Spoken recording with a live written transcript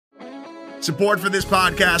Support for this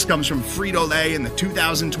podcast comes from Frito-Lay and the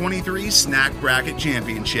 2023 Snack Bracket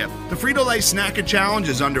Championship. The Frito-Lay Snack Challenge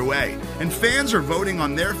is underway, and fans are voting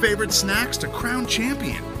on their favorite snacks to crown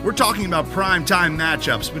champion. We're talking about prime-time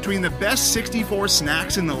matchups between the best 64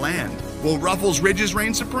 snacks in the land. Will Ruffles Ridges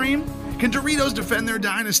reign supreme? Can Doritos defend their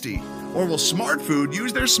dynasty? Or will Smart Food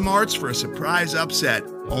use their smarts for a surprise upset?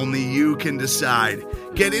 Only you can decide.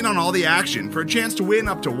 Get in on all the action for a chance to win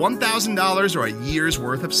up to $1,000 or a year's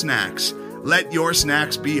worth of snacks. Let your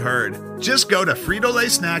snacks be heard. Just go to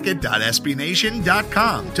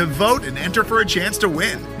fritolaysnacket.sbnation.com to vote and enter for a chance to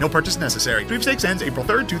win. No purchase necessary. Sweepstakes ends April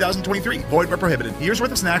 3rd, 2023. Void where prohibited. Year's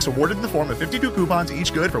worth of snacks awarded in the form of 52 coupons,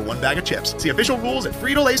 each good for one bag of chips. See official rules at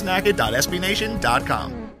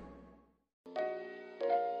fritolaysnacket.sbnation.com.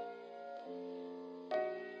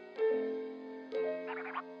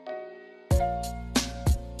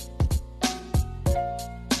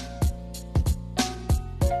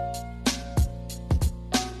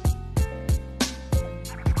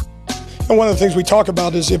 And one of the things we talk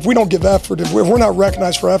about is if we don't give effort, if we're not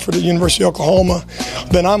recognized for effort at University of Oklahoma,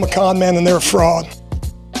 then I'm a con man and they're a fraud.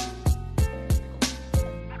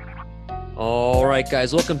 All right,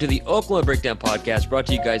 guys, welcome to the Oklahoma Breakdown Podcast, brought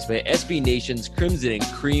to you guys by SB Nation's Crimson and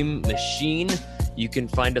Cream Machine. You can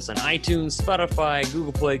find us on iTunes, Spotify,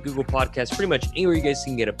 Google Play, Google Podcasts, pretty much anywhere you guys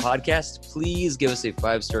can get a podcast. Please give us a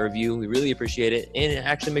 5-star review. We really appreciate it, and it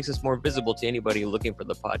actually makes us more visible to anybody looking for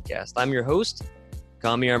the podcast. I'm your host,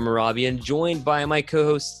 Kamiar Moravian, joined by my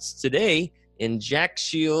co-hosts today in Jack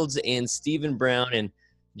Shields and Stephen Brown. And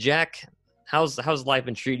Jack, how's life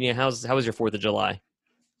been treating you? How was your 4th of July?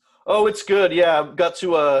 Oh, it's good. Yeah, got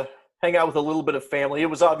to hang out with a little bit of family. It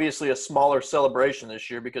was obviously a smaller celebration this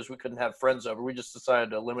year because we couldn't have friends over. We just decided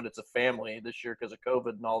to limit it to family this year because of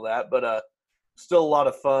COVID and all that. But still a lot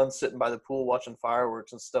of fun sitting by the pool watching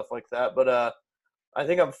fireworks and stuff like that. But I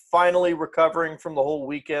think I'm finally recovering from the whole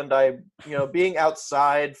weekend. Being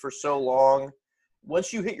outside for so long,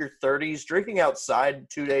 once you hit your 30s, drinking outside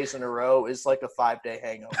 2 days in a row is like a 5-day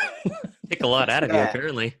hangover. Take a lot out of you,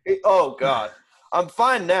 apparently. Oh, God. I'm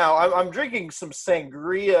fine now. I'm drinking some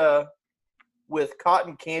sangria with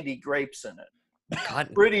cotton candy grapes in it.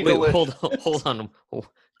 Pretty delicious. Hold on. Oh,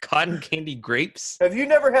 cotton candy grapes? Have you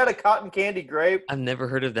never had a cotton candy grape? I've never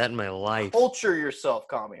heard of that in my life. Culture yourself,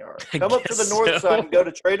 Kamiar. Come up to the north side and go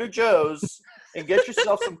to Trader Joe's and get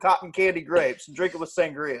yourself some cotton candy grapes and drink it with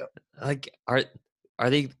sangria. Like, are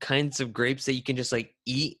they kinds of grapes that you can just like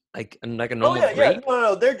eat like a normal grape? Yeah.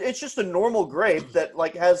 No. It's just a normal grape that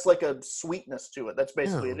like has like a sweetness to it. That's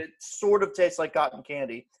basically it. It sort of tastes like cotton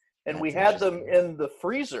candy. And we had them in the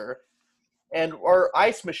freezer. And our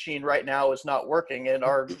ice machine right now is not working, and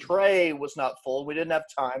our tray was not full. We didn't have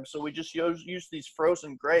time, so we just used these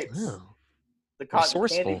frozen grapes, the cotton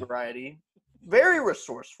candy variety. Very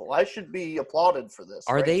resourceful. I should be applauded for this.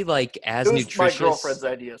 Are they like as nutritious? It was my girlfriend's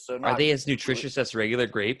idea. So are they as nutritious as regular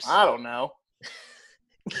grapes? I don't know.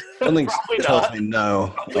 Something tells me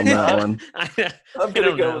no on that one. I'm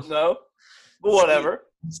going to go with no, but whatever.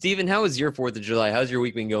 Steven, how was your 4th of July? How's your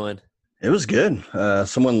week been going? It was good.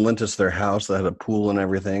 Someone lent us their house that had a pool and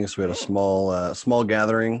everything, so we had a small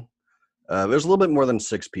gathering. It was a little bit more than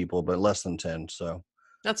 6 people, but less than 10. So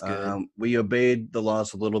that's good. We obeyed the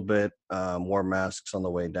laws a little bit. Wore masks on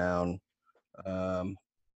the way down.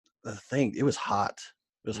 It was hot.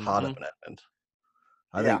 It was hot up in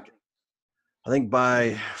Edmond. I think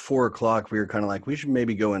by 4:00 we were kind of like we should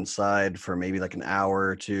maybe go inside for maybe like an hour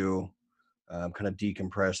or two, kind of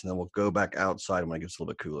decompress, and then we'll go back outside when it gets a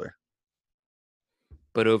little bit cooler.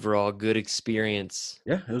 But overall, good experience.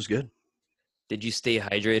 Yeah, it was good. Did you stay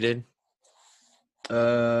hydrated?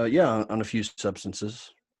 Yeah, on a few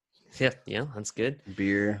substances. Yeah, that's good.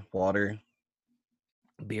 Beer, water.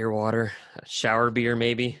 Shower beer,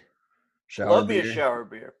 maybe. Love me a shower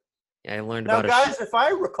beer. Yeah, I learned now, about it. Now, guys, if I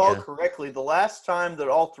recall correctly, the last time that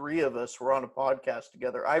all 3 of us were on a podcast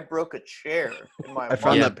together, I broke a chair in my apartment. I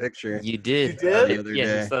found that picture. You did? You did? The other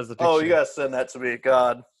day. That was the picture. Oh, you got to send that to me.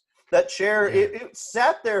 God. That chair, it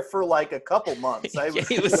sat there for like a couple months.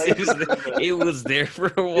 It was there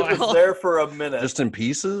for a while. It was there for a minute. Just in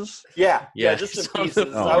pieces? Yeah, just in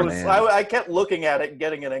pieces. Oh, I kept looking at it and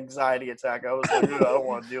getting an anxiety attack. I was like, dude, I don't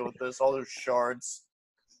want to deal with this. All those shards.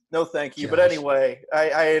 No, thank you. Gosh. But anyway,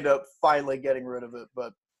 I ended up finally getting rid of it.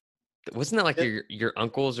 But wasn't that like your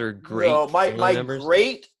uncles or great? No, my members?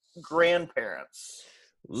 great grandparents.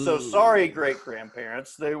 So sorry, great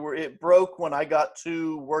grandparents. It broke when I got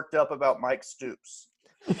too worked up about Mike Stoops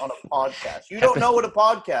on a podcast. You don't know what a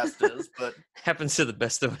podcast is, but happens to the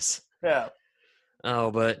best of us. Yeah.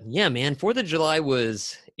 Oh, but yeah, man, 4th of July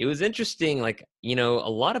was interesting. Like, a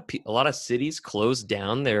lot of cities closed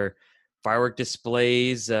down their firework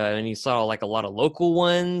displays, and you saw like a lot of local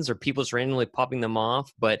ones or people just randomly popping them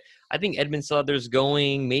off. But I think Edmond still had theirs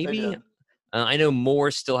going. Maybe I know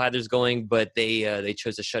Moore still had theirs going, but they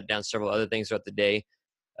chose to shut down several other things throughout the day.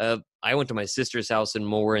 I went to my sister's house in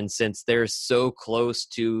Moore, and since they're so close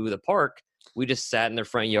to the park, we just sat in their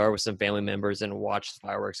front yard with some family members and watched the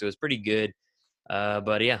fireworks. It was pretty good.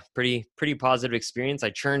 But yeah, pretty positive experience. I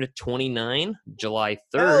turned 29 July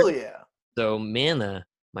 3rd. Hell yeah. So man,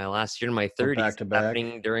 my last year in my 30s back to back.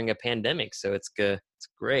 happening during a pandemic. So it's good. It's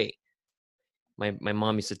great. My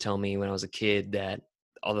mom used to tell me when I was a kid that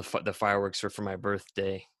all the fireworks were for my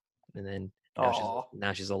birthday, and then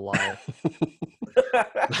now she's a liar.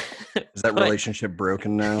 Is that relationship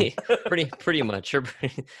broken now? pretty much.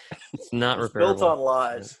 It's not repairable. Built on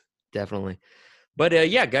lies. Definitely. But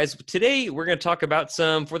yeah, guys, today we're going to talk about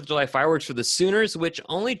some 4th of July fireworks for the Sooners, which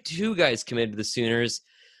only 2 guys committed to the Sooners.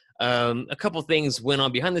 A couple things went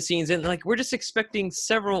on behind the scenes, and like we're just expecting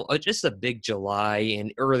just a big July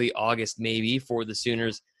and early August maybe for the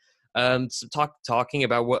Sooners. So talking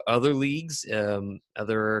about what other leagues,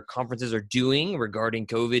 other conferences are doing regarding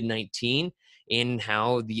COVID-19 and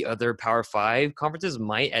how the other Power 5 conferences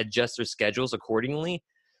might adjust their schedules accordingly.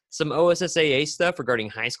 Some OSSAA stuff regarding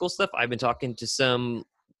high school stuff. I've been talking to some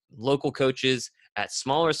local coaches at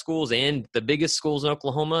smaller schools and the biggest schools in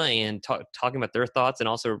Oklahoma and talking about their thoughts and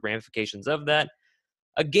also ramifications of that.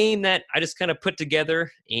 A game that I just kind of put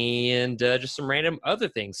together and just some random other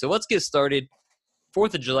things. So let's get started.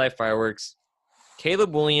 4th of July fireworks.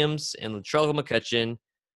 Caleb Williams and Latrell McCutcheon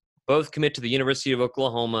both commit to the University of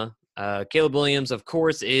Oklahoma. Caleb Williams, of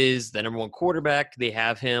course, is the number 1 quarterback. They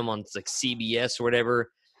have him on like CBS or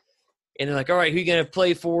whatever. And they're like, all right, who are you going to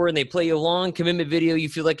play for? And they play a long commitment video. You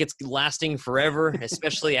feel like it's lasting forever,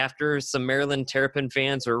 especially after some Maryland Terrapin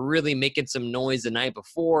fans were really making some noise the night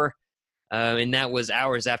before. And that was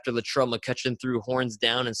hours after Latrell McCutcheon threw horns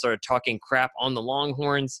down and started talking crap on the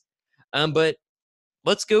Longhorns. But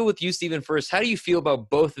let's go with you, Stephen, first. How do you feel about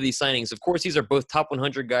both of these signings? Of course, these are both top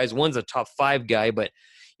 100 guys. One's a top 5 guy, but,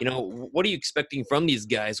 what are you expecting from these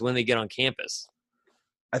guys when they get on campus?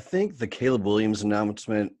 I think the Caleb Williams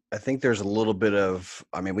announcement, I think there's a little bit of,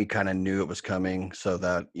 we kind of knew it was coming, so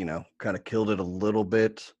that, kind of killed it a little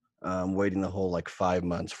bit, waiting the whole 5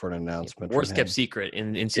 months for an announcement. Worst kept secret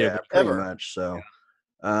in pretty much. So,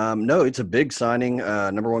 no, it's a big signing.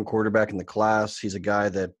 Number 1 quarterback in the class. He's a guy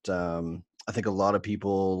that I think a lot of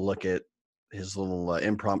people look at his little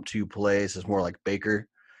impromptu plays as more like Baker.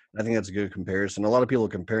 I think that's a good comparison. A lot of people are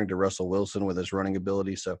comparing to Russell Wilson with his running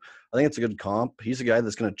ability. So I think it's a good comp. He's a guy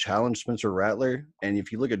that's going to challenge Spencer Rattler. And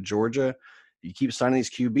if you look at Georgia, you keep signing these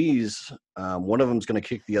QBs, one of them is going to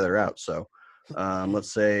kick the other out. So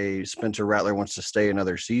let's say Spencer Rattler wants to stay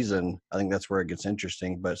another season. I think that's where it gets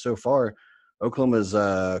interesting. But so far, Oklahoma's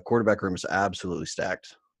quarterback room is absolutely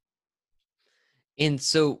stacked. And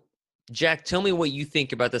so, Jack, tell me what you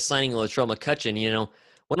think about the signing of Latrell McCutcheon.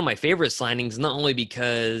 One of my favorite signings, not only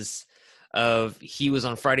because of he was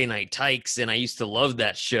on Friday Night Tykes and I used to love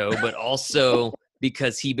that show, but also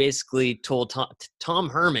because he basically told Tom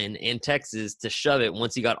Herman in Texas to shove it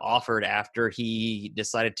once he got offered after he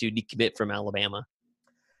decided to decommit from Alabama.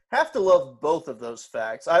 Have to love both of those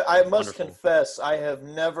facts. I must confess, I have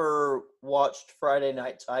never watched Friday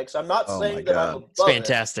Night Tykes. I'm not saying that I'm above it's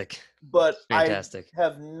fantastic. It, but fantastic. I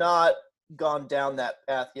have not gone down that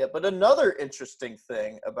path yet. But another interesting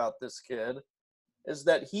thing about this kid is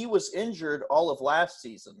that he was injured all of last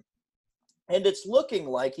season. And it's looking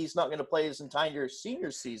like he's not going to play his entire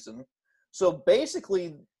senior season. So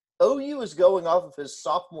basically, OU is going off of his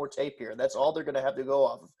sophomore tape here. That's all they're going to have to go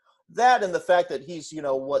off of. That and the fact that he's,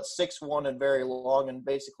 6'1" and very long and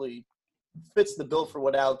basically fits the bill for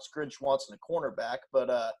what Alex Grinch wants in a cornerback. But,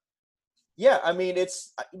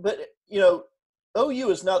 OU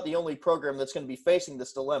is not the only program that's going to be facing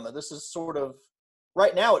this dilemma. This is sort of –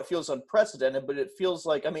 right now it feels unprecedented, but it feels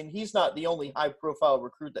like – he's not the only high-profile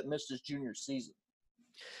recruit that missed his junior season.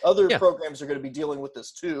 Other programs are going to be dealing with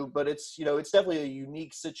this too, but it's, it's definitely a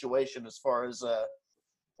unique situation as far as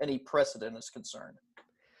any precedent is concerned.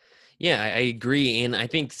 Yeah, I agree. And I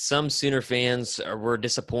think some Sooner fans were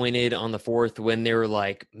disappointed on the 4th when they were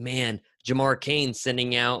like, man, Jamar Cain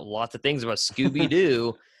sending out lots of things about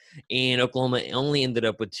Scooby-Doo. And Oklahoma only ended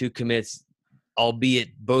up with 2 commits, albeit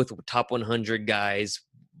both top 100 guys,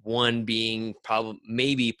 one being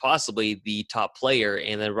possibly the top player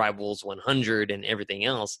and the Rivals 100 and everything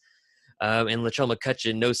else. And Latrell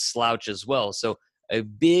McCutcheon, no slouch as well. So a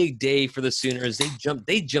big day for the Sooners.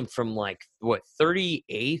 They jumped from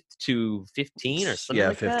 38th to 15 or something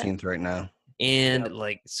like 15th that. Right now. And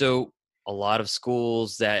so a lot of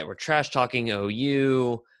schools that were trash talking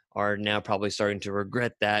OU are now probably starting to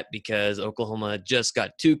regret that because Oklahoma just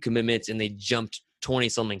got 2 commitments and they jumped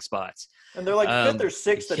 20-something spots. And they're like 5th or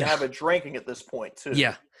 6th in yeah. average ranking at this point, too.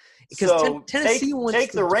 Yeah. Because so Tennessee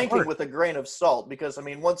take the ranking depart. with a grain of salt because, I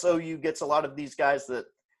mean, once OU gets a lot of these guys that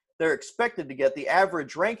they're expected to get, the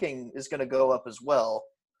average ranking is going to go up as well.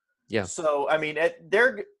 Yeah. So, I mean,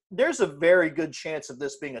 there's a very good chance of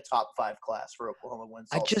this being a top 5 class for Oklahoma wins.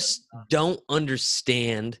 I just don't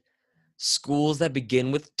understand schools that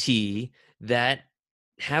begin with T that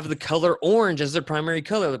have the color orange as their primary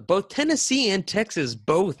color. Both Tennessee and Texas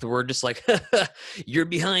both were just like, you're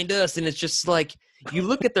behind us. And it's just like, you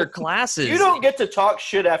look at their classes. You don't get to talk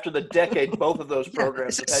shit after the decade both of those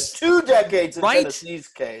programs have had 2 decades in Tennessee's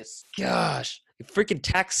case. Gosh, freaking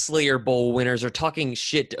Tax Slayer Bowl winners are talking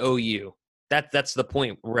shit to OU. That's the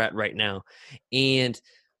point we're at right now. And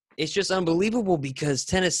it's just unbelievable because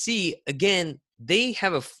Tennessee, again, they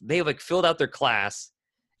have like filled out their class.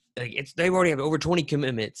 Like they already have over 20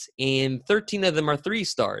 commitments, and 13 of them are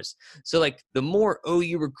 3-stars. So like the more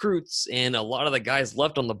OU recruits, and a lot of the guys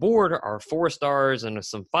left on the board are 4-stars and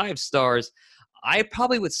some 5-stars. I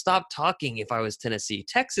probably would stop talking if I was Tennessee.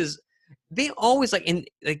 Texas, they always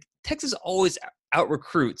Texas always out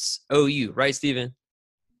recruits OU, right, Steven?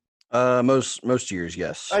 Most years,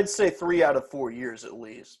 yes. I'd say 3 out of 4 years at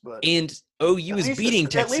least. But and OU is beating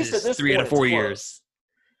Texas 3 out of 4 years.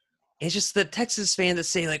 It's just the Texas fans that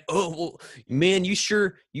say like, "Oh, well, man, you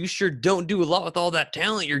sure don't do a lot with all that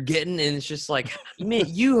talent you're getting." And it's just like, man,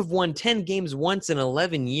 you have won 10 games once in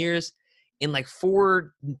 11 years, and like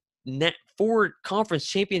 4 conference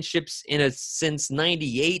championships since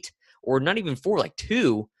 '98, or not even 4, like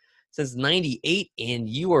 2 since '98, and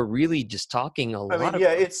you are really just talking a lot.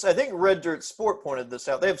 I think Red Dirt Sport pointed this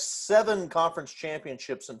out. They have 7 conference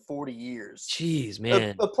championships in 40 years. Jeez,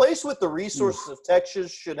 man. A place with the resources of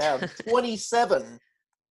Texas should have 27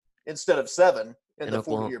 instead of 7 in the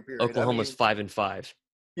 40-year period. Oklahoma's 5-5.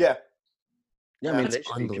 Yeah. Yeah, I mean, they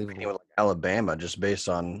should be competing with Alabama just based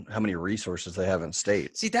on how many resources they have in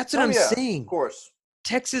state. See, that's what I'm saying. Of course.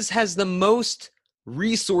 Texas has the most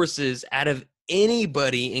resources out of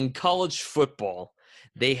anybody in college football.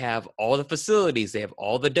 They have all the facilities, they have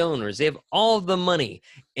all the donors, they have all of the money,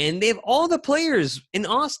 and they have all the players in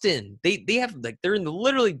Austin. They have they're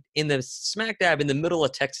literally in the smack dab in the middle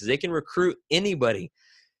of Texas. They can recruit anybody,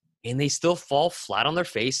 and they still fall flat on their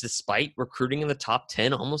face despite recruiting in the top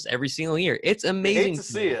 10 almost every single year. It's amazing. I hate to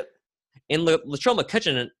see it. And Latrell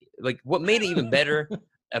McCutcheon, like what made it even better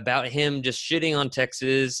about him just shitting on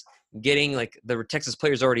Texas, getting like the Texas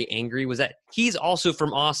players already angry, was that he's also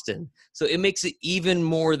from Austin. So it makes it even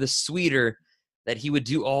more the sweeter that he would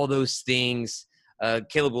do all those things.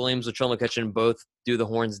 Caleb Williams, Latrell McCutcheon both do the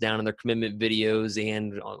horns down in their commitment videos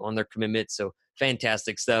and on their commitment. So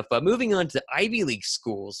fantastic stuff. But moving on to Ivy League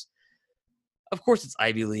schools. Of course, it's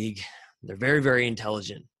Ivy League. They're very, very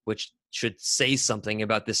intelligent, which should say something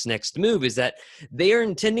about this next move, is that they are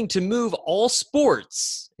intending to move all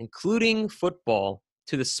sports, including football,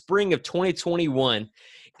 to the spring of 2021.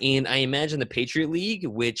 And I imagine the Patriot League,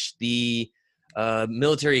 which the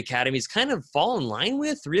military academies kind of fall in line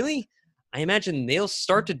with, really, I imagine they'll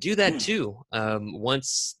start to do that too.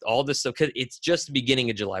 Once all this stuff, because it's just the beginning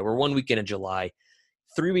of July. We're 1 weekend of July.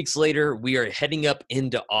 3 weeks later, we are heading up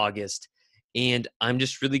into August. And I'm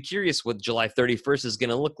just really curious what July 31st is going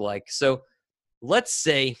to look like. So let's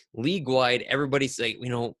say league-wide, everybody's like,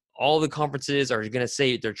 all the conferences are going to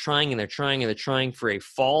say they're trying for a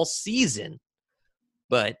fall season.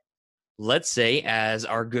 But let's say, as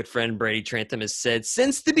our good friend Brady Trantham has said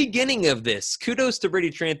since the beginning of this, kudos to Brady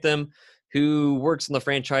Trantham, who works in the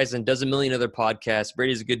franchise and does a million other podcasts.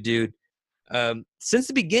 Brady's a good dude. Since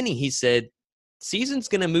the beginning, he said, season's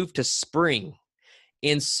going to move to spring.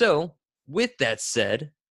 And so, with that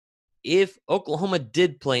said, if Oklahoma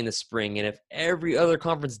did play in the spring, and if every other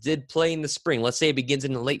conference did play in the spring, let's say it begins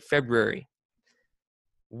in late February,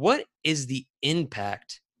 what is the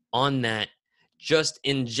impact on that just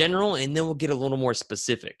in general? And then we'll get a little more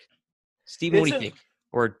specific. Steven, what do you think?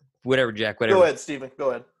 Or whatever, Jack, whatever. Go ahead, Steven.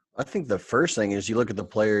 Go ahead. I think the first thing is you look at the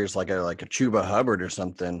players like a Chuba Hubbard or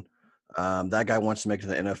something. That guy wants to make it to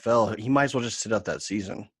the NFL. He might as well just sit out that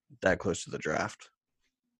season that close to the draft.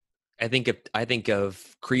 I think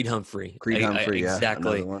of Creed Humphrey. Humphrey,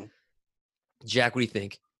 exactly. One. Jack, what do you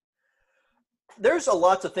think? There's a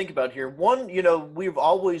lot to think about here. One, we've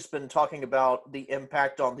always been talking about the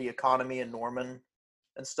impact on the economy in Norman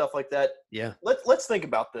and stuff like that. Yeah. Let's think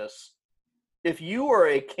about this. If you are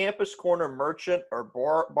a campus corner merchant or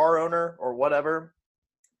bar owner or whatever,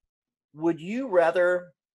 would you rather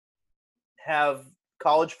have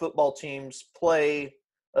college football teams play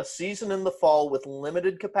a season in the fall with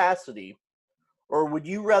limited capacity, or would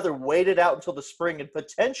you rather wait it out until the spring and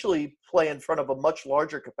potentially play in front of a much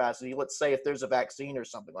larger capacity? Let's say if there's a vaccine or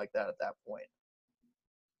something like that at that point.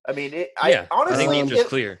 I mean, Yeah, I think the honestly, answer's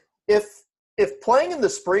clear. If playing in the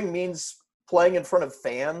spring means playing in front of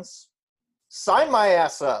fans, sign my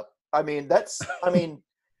ass up. I mean,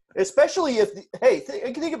 especially if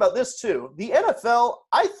think about this too. The NFL,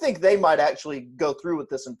 I think they might actually go through with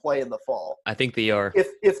this and play in the fall. I think they are.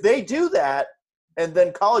 If they do that, and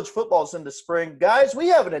then college football's in the spring, guys, we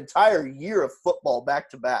have an entire year of football back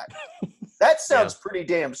to back. That sounds pretty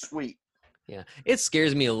damn sweet. Yeah, it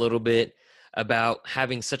scares me a little bit about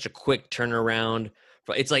having such a quick turnaround.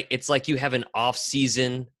 It's like you have an off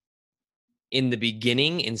season in the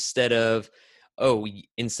beginning instead of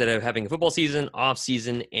having a football season, off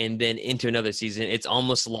season, and then into another season. It's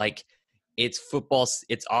almost like it's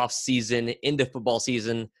off season into football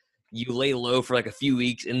season. You lay low for like a few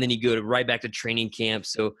weeks, and then you go right back to training camp.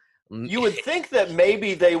 So you would think that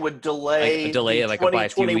maybe they would delay the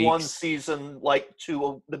 2021 season like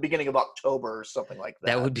to the beginning of October or something like that.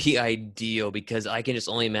 That would be ideal because I can just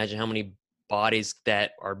only imagine how many bodies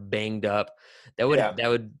that are banged up. That would have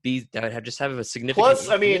a significant. Plus,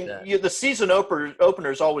 I mean, the season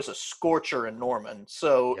opener is always a scorcher in Norman.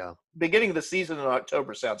 So beginning the season in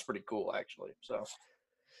October sounds pretty cool, actually. So,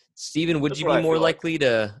 Steven, would you be more likely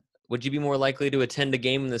to attend a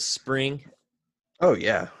game in the spring? Oh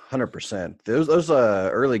yeah, 100%. Those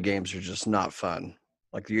early games are just not fun.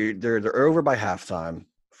 Like they're over by halftime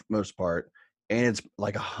for the most part, and it's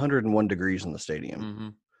like 101 degrees in the stadium. Mm-hmm.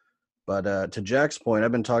 But to Jack's point,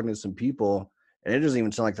 I've been talking to some people, and it doesn't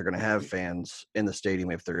even sound like they're going to have fans in the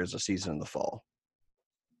stadium if there is a season in the fall.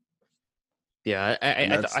 Yeah,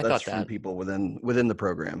 I thought from that people within the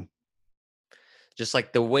program. Just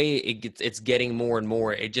like the way it's getting more and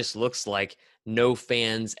more, it just looks like no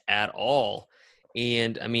fans at all.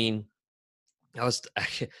 And I mean,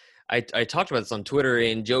 I talked about this on Twitter,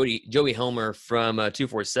 and Joey Helmer from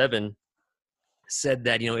 247 said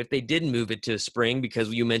that, if they didn't move it to spring, because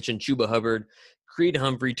you mentioned Chuba Hubbard, Creed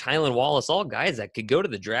Humphrey, Tylan Wallace, all guys that could go to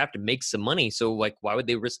the draft and make some money. So like, why would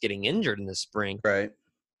they risk getting injured in the spring? Right.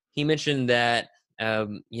 He mentioned that,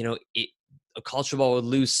 college football would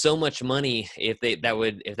lose so much money if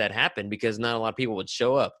that happened, because not a lot of people would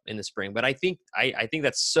show up in the spring. But I think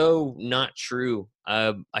that's so not true.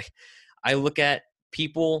 I look at,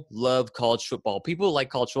 people love college football. People like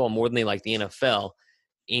college football more than they like the NFL.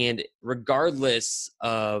 And regardless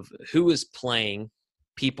of who is playing,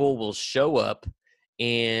 people will show up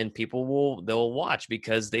and they'll watch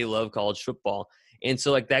because they love college football. And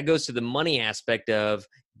so like that goes to the money aspect of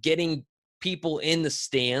getting people in the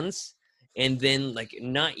stands, and then like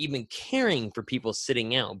not even caring for people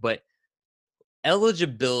sitting out. But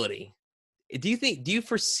eligibility, do you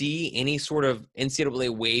foresee any sort of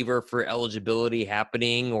NCAA waiver for eligibility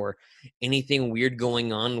happening, or anything weird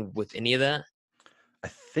going on with any of that? I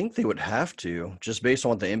think they would have to, just based on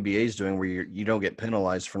what the NBA is doing, where you don't get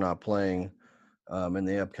penalized for not playing in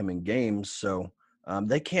the upcoming games. So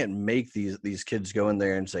they can't make these kids go in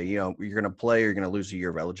there and say, you're going to play or you're going to lose a year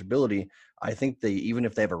of eligibility. I think even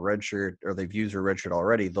if they have a red shirt or they've used their red shirt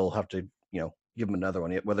already, they'll have to, give them another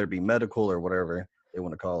one, whether it be medical or whatever they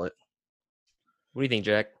want to call it. What do you think,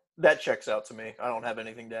 Jack? That checks out to me. I don't have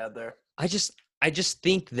anything to add there. I just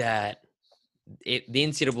think that the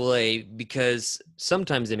NCAA, because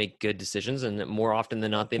sometimes they make good decisions, and more often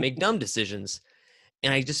than not, they make dumb decisions.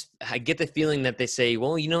 And I get the feeling that they say,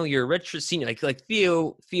 well, you're a redshirt senior, like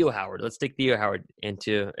Theo Howard. Let's take Theo Howard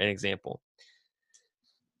into an example.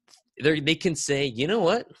 They can say, you know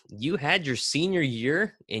what? You had your senior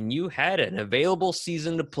year and you had an available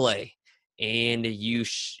season to play. And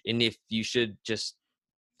if you should just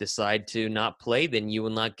decide to not play, then you will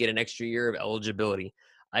not get an extra year of eligibility.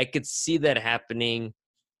 I could see that happening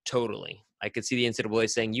totally. I could see the NCAA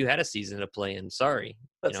saying, you had a season to play in. Sorry.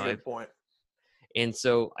 That's a good point. And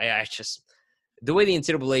so I just, the way the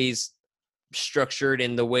NCAA is structured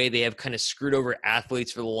and the way they have kind of screwed over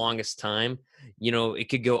athletes for the longest time, it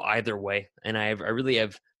could go either way. And I really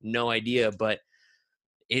have no idea, but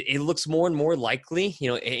it looks more and more likely,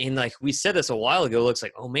 and like we said this a while ago, it looks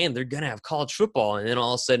like, oh man, they're going to have college football. And then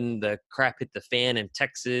all of a sudden the crap hit the fan in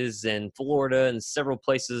Texas and Florida and several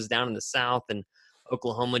places down in the South, and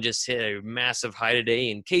Oklahoma just hit a massive high today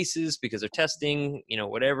in cases because they're testing,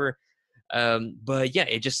 whatever. But yeah,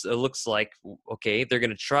 it looks like, okay, they're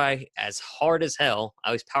going to try as hard as hell.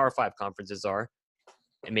 At least Power 5 conferences are,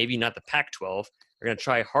 and maybe not the Pac-12. They're going to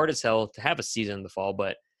try hard as hell to have a season in the fall,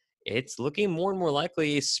 but it's looking more and more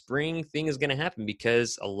likely a spring thing is going to happen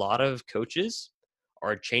because a lot of coaches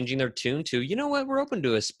are changing their tune to, you know what, we're open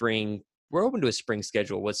to a spring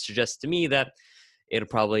schedule, which suggests to me that it'll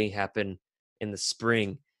probably happen in the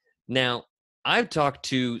spring. Now, I've talked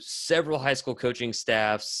to several high school coaching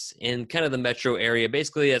staffs in kind of the metro area.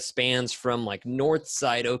 Basically, that spans from like north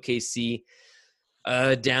side OKC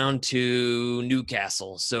down to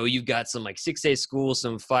Newcastle. So you've got some like 6A schools,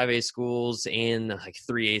 some 5A schools, and like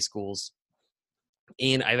 3A schools.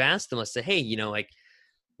 And I've asked them, I said, hey, like,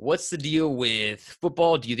 what's the deal with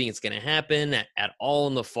football? Do you think it's going to happen at all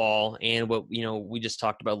in the fall? And what, we just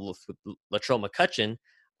talked about with Latrell McCutcheon,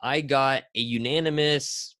 I got a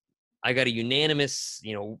unanimous,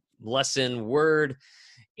 lesson, word,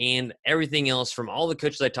 and everything else from all the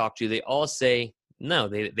coaches I talked to. They all say, no,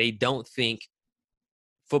 they don't think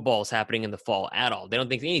football is happening in the fall at all. They don't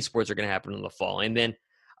think any sports are going to happen in the fall. And then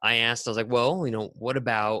I was like, well, what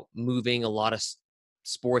about moving a lot of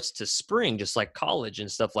sports to spring, just like college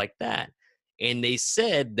and stuff like that? And they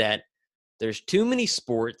said that there's too many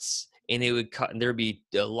sports, and there'd be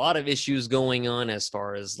a lot of issues going on as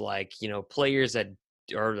far as like, players that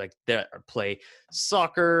play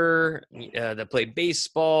soccer, that play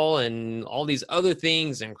baseball and all these other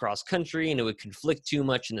things and cross country, and it would conflict too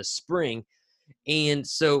much in the spring. And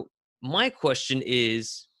so my question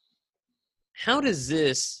is, how does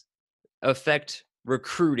this affect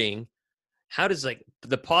recruiting? How does like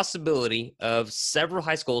the possibility of several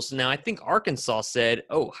high schools? Now, I think Arkansas said,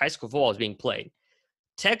 oh, high school football is being played.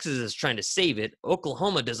 Texas is trying to save it.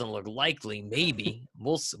 Oklahoma doesn't look likely. Maybe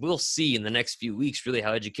we'll see in the next few weeks really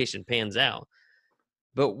how education pans out.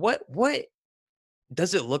 But what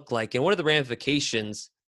does it look like, and what are the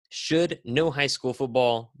ramifications should no high school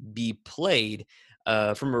football be played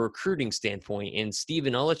from a recruiting standpoint? And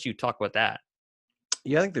Steven, I'll let you talk about that.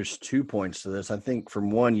 Yeah, I think there's 2 points to this. I think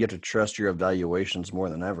from one, you have to trust your evaluations more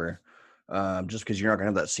than ever. Just because you're not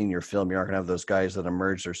going to have that senior film, you're not going to have those guys that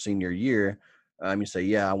emerge their senior year. You say,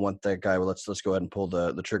 yeah, I want that guy. Well, let's go ahead and pull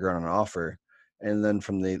the trigger on an offer. And then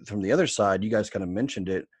from the other side, you guys kind of mentioned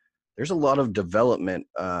it. There's a lot of development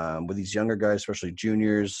with these younger guys, especially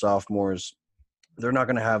juniors, sophomores. They're not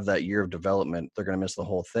going to have that year of development. They're going to miss the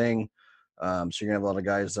whole thing. So you're going to have a lot of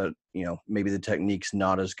guys that, maybe the technique's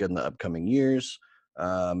not as good in the upcoming years.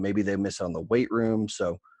 Maybe they miss out on the weight room.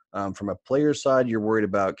 So from a player side, you're worried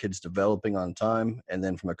about kids developing on time. And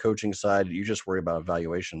then from a coaching side, you're just worried about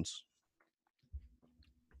evaluations.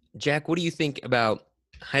 Jack, what do you think about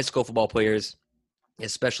high school football players,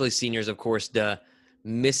 especially seniors, of course,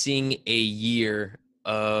 missing a year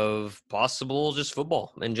of possible just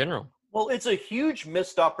football in general? Well, it's a huge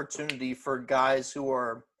missed opportunity for guys who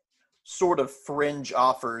are sort of fringe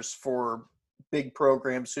offers for big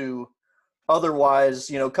programs who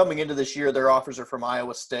otherwise, coming into this year, their offers are from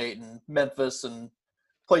Iowa State and Memphis and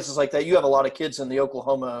places like that. You have a lot of kids in the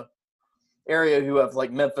Oklahoma area who have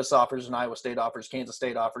like Memphis offers and Iowa State offers, Kansas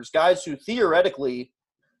State offers, guys who theoretically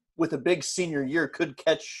with a big senior year could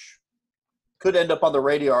end up on the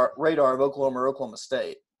radar of Oklahoma or Oklahoma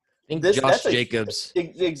State. I think Josh Jacobs.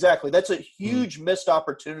 Exactly. That's a huge missed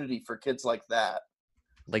opportunity for kids like that.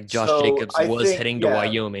 Like Josh Jacobs was heading to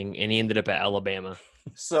Wyoming, and he ended up at Alabama.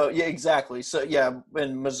 So, yeah, exactly. So, yeah,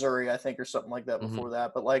 in Missouri, I think, or something like that before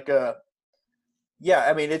that. But, like, I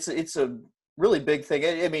mean, it's a really big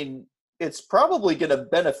thing. I mean, it's probably going to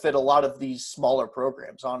benefit a lot of these smaller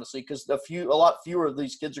programs, honestly, because a lot fewer of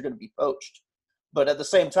these kids are going to be poached. But at the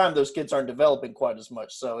same time, those kids aren't developing quite as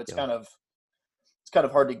much. So it's kind of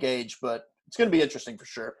hard to gauge, but it's going to be interesting for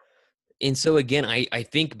sure. And so again, I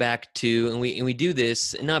think back to, and we do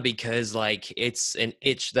this not because like it's an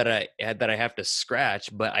itch that I have to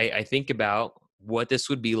scratch, but I think about what this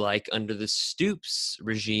would be like under the Stoops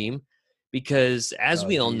regime, because as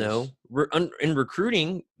we all know, in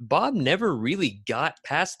recruiting, Bob never really got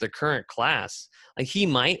past the current class. Like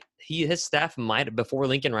his staff might, before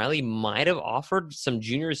Lincoln Riley, might have offered some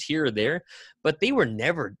juniors here or there, but they were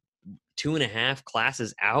never 2.5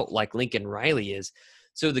 classes out like Lincoln Riley is.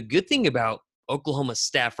 So the good thing about Oklahoma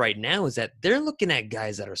staff right now is that they're looking at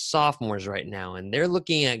guys that are sophomores right now, and they're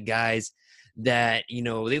looking at guys that,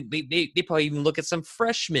 they probably even look at some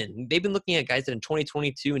freshmen. They've been looking at guys that in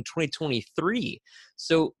 2022 and 2023.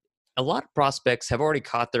 So a lot of prospects have already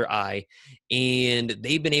caught their eye, and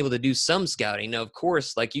they've been able to do some scouting. Now, of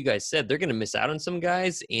course, like you guys said, they're going to miss out on some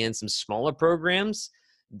guys and some smaller programs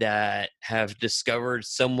that have discovered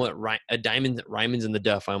somewhat diamonds in the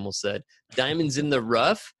duff. I almost said diamonds in the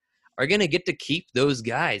rough are going to get to keep those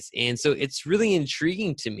guys. And so it's really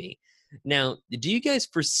intriguing to me. Now, do you guys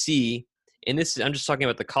foresee, and I'm just talking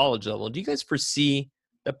about the college level, do you guys foresee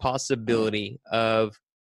the possibility of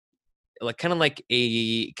like kind of like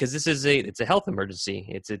because it's a health emergency.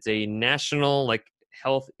 It's a national like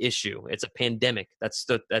health issue. It's a pandemic.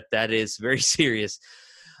 That is very serious.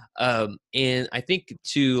 And I think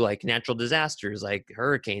to like natural disasters like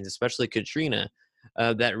hurricanes, especially Katrina,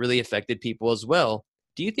 that really affected people as well.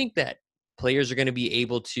 Do you think that players are going to be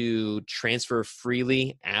able to transfer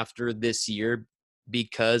freely after this year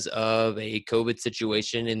because of a COVID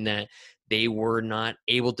situation, in that they were not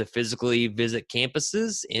able to physically visit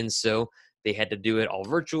campuses, and so they had to do it all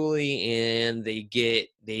virtually, and they get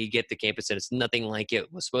the campus and it's nothing like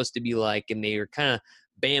it was supposed to be like, and they were kind of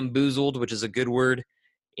bamboozled, which is a good word.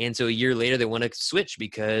 And so a year later they want to switch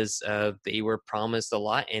because they were promised a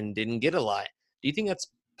lot and didn't get a lot. Do you think that's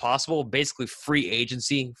possible? Basically free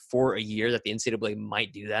agency for a year, that the NCAA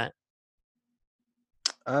might do that?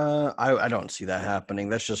 I don't see that happening.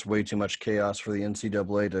 That's just way too much chaos for the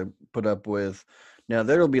NCAA to put up with. Now,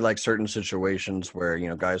 there'll be like certain situations where,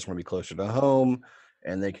 guys want to be closer to home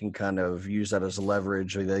and they can kind of use that as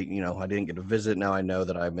leverage. Or they, I didn't get a visit. Now I know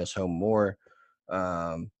that I miss home more.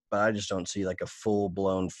 But I just don't see like a full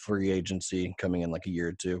blown free agency coming in like a year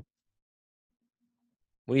or two.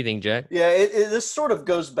 What do you think, Jack? Yeah, this sort of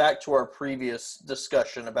goes back to our previous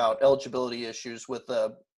discussion about eligibility issues with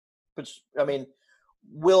which,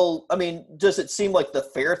 does it seem like the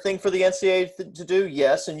fair thing for the NCAA to do?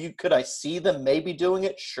 Yes. And could I see them maybe doing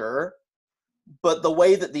it? Sure. But the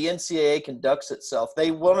way that the NCAA conducts itself,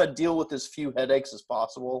 they want to deal with as few headaches as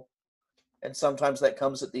possible. And sometimes that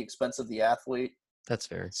comes at the expense of the athlete. That's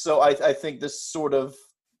fair. So I think this sort of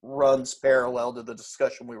runs parallel to the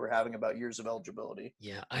discussion we were having about years of eligibility.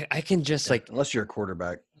 Yeah, I can just unless you're a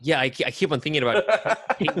quarterback. Yeah, I keep on thinking about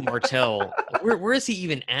Peyton Martell. Where is he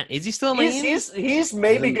even at? Is he still in Miami? He's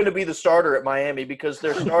maybe going to be the starter at Miami because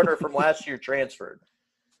their starter from last year transferred.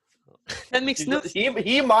 That makes no sense.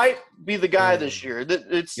 He might be the guy this year.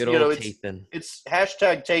 It's good old Tathan. It's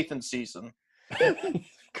hashtag Tathan season.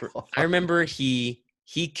 I remember he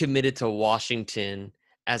committed to Washington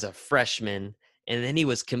as a freshman, and then he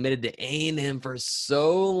was committed to A&M for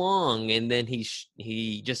so long, and then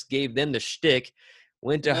he just gave them the shtick.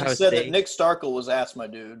 Went to Ohio said State. That Nick Starkel was ass my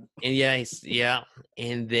dude. And yeah.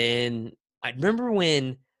 And then I remember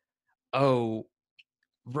when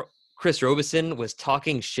Chris Robeson was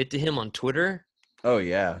talking shit to him on Twitter. Oh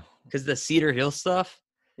yeah, because the Cedar Hill stuff.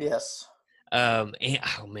 Yes. And,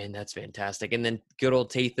 oh man, that's fantastic. And then good old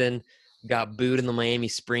Tathan got booed in the Miami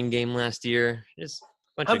spring game last year.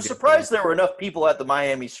 I'm surprised there were enough people at the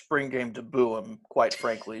Miami spring game to boo him, quite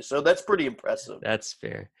frankly. So that's pretty impressive. That's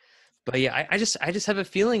fair. But yeah, I just have a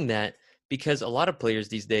feeling that because a lot of players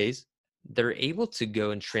these days, they're able to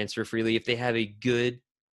go and transfer freely if they have a good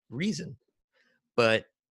reason. But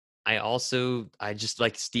I just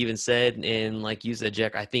like Steven said, and like you said,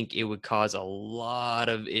 Jack, I think it would cause a lot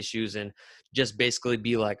of issues and just basically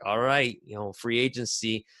be like, all right, free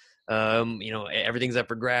agency, everything's up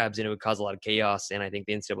for grabs, and it would cause a lot of chaos. And I think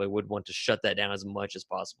the NCAA would want to shut that down as much as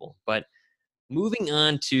possible. But moving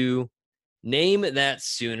on to name that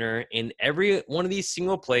Sooner, and every one of these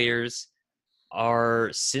single players are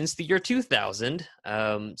since the year 2000.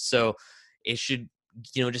 So it should,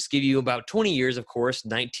 just give you about 20 years, of course,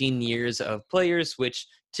 19 years of players, which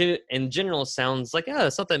in general sounds like,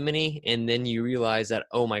 it's not that many. And then you realize that,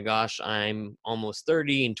 oh my gosh, I'm almost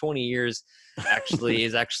 30, and 20 years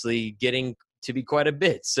is actually getting to be quite a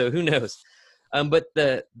bit. So who knows? But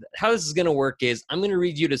how this is going to work is I'm going to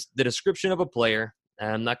read you the description of a player.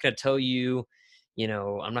 I'm not going to tell you,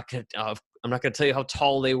 I'm not going to tell you how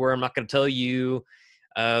tall they were. I'm not going to tell you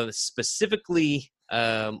specifically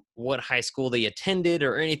what high school they attended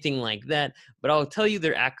or anything like that, but I'll tell you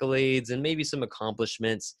their accolades and maybe some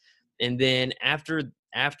accomplishments. And then after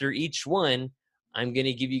each one, I'm going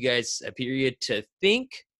to give you guys a period to think,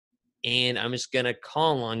 and I'm just going to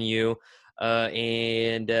call on you.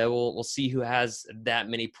 And we'll see who has that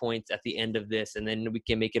many points at the end of this, and then we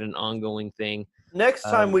can make it an ongoing thing. Next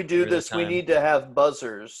time we do this, we need to have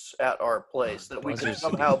buzzers at our place that we can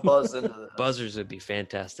somehow buzz into this. Buzzers would be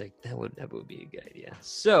fantastic. That would be a good idea.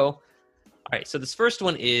 So, all right. So this first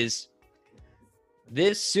one is,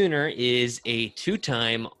 this Sooner is a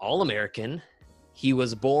two-time All-American. He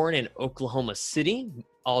was born in Oklahoma City,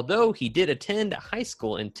 although he did attend high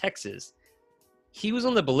school in Texas. He was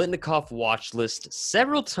on the Biletnikoff watch list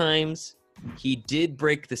several times. He did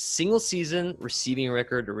break the single-season receiving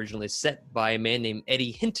record originally set by a man named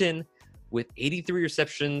Eddie Hinton with 83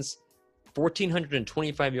 receptions,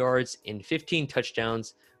 1,425 yards, and 15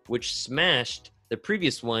 touchdowns, which smashed the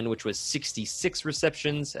previous one, which was 66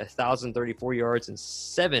 receptions, 1,034 yards, and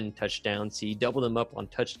 7 touchdowns. He doubled them up on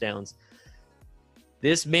touchdowns.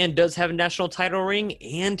 This man does have a national title ring,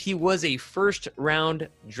 and he was a first-round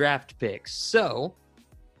draft pick. So,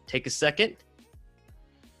 take a second,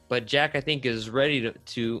 but Jack, I think, is ready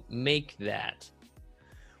to make that.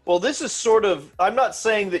 Well, this is sort of, I'm not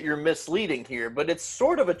saying that you're misleading here, but it's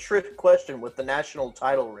sort of a trick question with the national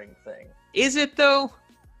title ring thing. Is it, though?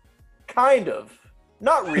 Kind of.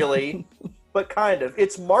 Not really, but kind of.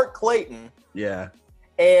 It's Mark Clayton. Yeah.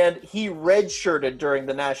 And he redshirted during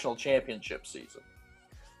the national championship season.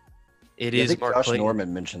 It I is think Mark Josh Clayton.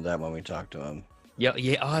 Norman mentioned that when we talked to him. Yeah.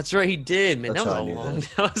 Oh, that's right. He did, man. That's That how I was knew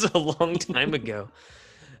that was a long time ago.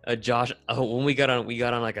 Josh, when we got on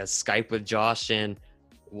like a Skype with Josh, and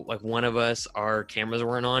like one of us, our cameras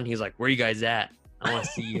weren't on. He's like, "Where you guys at? I want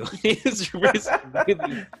to see you." It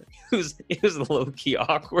was low key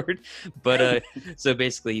awkward, but so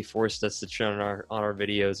basically he forced us to turn on our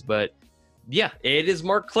videos. But yeah, it is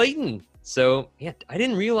Mark Clayton. So yeah, I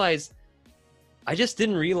just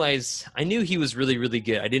didn't realize. I knew he was really, really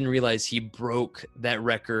good. I didn't realize he broke that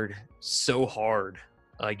record so hard,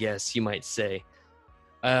 I guess you might say.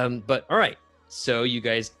 But all right, so you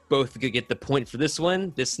guys both could get the point for this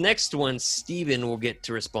one. This next one, Steven will get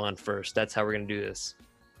to respond first. That's how we're going to do this.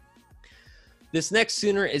 This next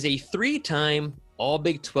Sooner is a 3-time All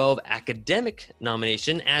Big 12 academic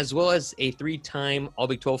nomination, as well as a 3-time All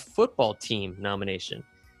Big 12 football team nomination.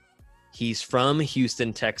 He's from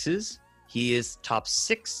Houston, Texas. He is top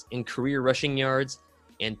 6 in career rushing yards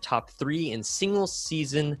and top 3 in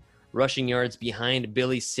single-season rushing yards behind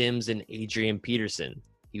Billy Sims and Adrian Peterson.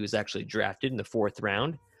 He was actually drafted in the 4th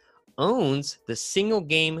round. Owns the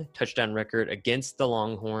single-game touchdown record against the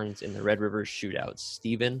Longhorns in the Red River Shootouts.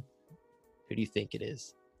 Steven, who do you think it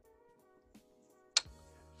is?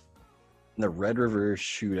 The Red River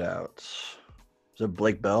Shootouts. Is it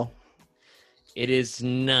Blake Bell? It is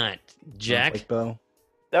not. Jack? Blake Bell?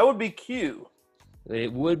 That would be Q.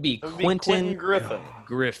 It would be Quentin Griffin.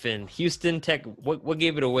 Griffin. Houston Tech. What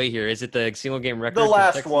gave it away here? Is it the single game record? The for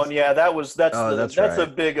last Texas? one, yeah. That's right. a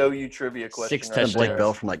big OU trivia question. 6 right touchdowns. Blake there.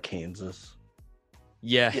 Bell from like Kansas.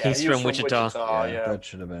 Yeah, Yeah, he's he was from Wichita. Yeah. That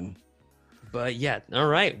should have been. But yeah, all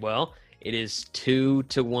right. Well, it is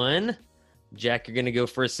 2-1. Jack, you're gonna go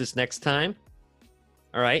first this next time.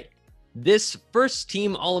 All right. This first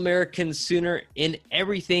team All-American Sooner in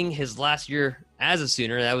everything his last year as a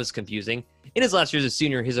Sooner. That was confusing. In his last year as a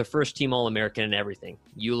Sooner, he's a first team All-American in everything.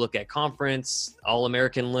 You look at conference,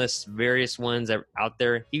 All-American lists, various ones out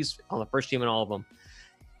there. He's on the first team in all of them.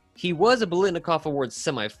 He was a Biletnikoff Award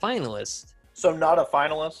semifinalist. So not a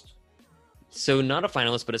finalist? So not a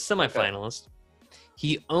finalist, but a semifinalist. Okay.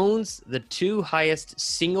 He owns the 2 highest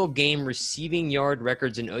single-game receiving yard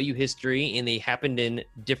records in OU history, and they happened in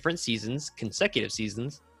different seasons, consecutive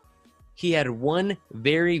seasons. He had one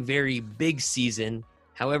very, very big season.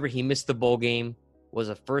 However, he missed the bowl game, was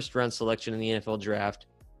a first-round selection in the NFL draft.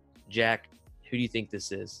 Jack, who do you think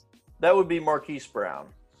this is? That would be Marquise Brown.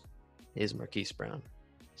 It is Marquise Brown.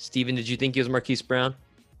 Steven, did you think it was Marquise Brown?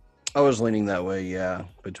 I was leaning that way, yeah,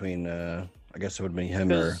 between, I guess it would be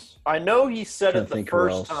him or... I know he said it the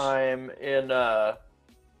first time in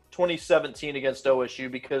 2017 against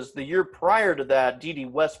OSU because the year prior to that, D.D.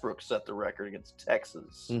 Westbrook set the record against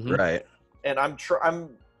Texas. Mm-hmm. Right. And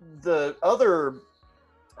the other,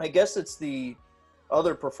 I guess it's the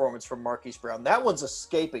other performance from Marquise Brown. That one's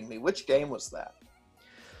escaping me. Which game was that?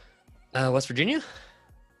 West Virginia?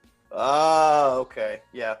 Okay.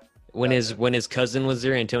 Yeah. When his cousin was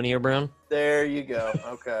there, Antonio Brown? There you go.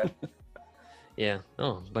 Okay. Yeah.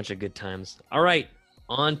 Oh, a bunch of good times. All right.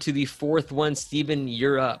 On to the 4th one. Steven,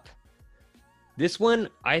 you're up. This one,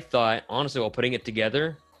 I thought, honestly, while putting it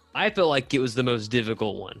together, I felt like it was the most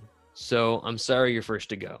difficult one. So I'm sorry you're first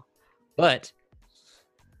to go. But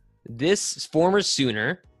this former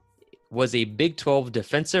Sooner was a Big 12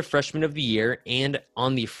 Defensive Freshman of the Year and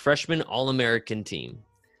on the Freshman All-American team.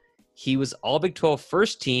 He was All Big 12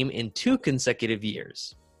 first team in 2 consecutive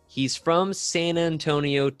years. He's from San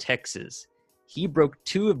Antonio, Texas. He broke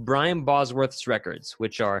 2 of Brian Bosworth's records,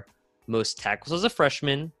 which are most tackles as a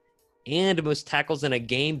freshman and most tackles in a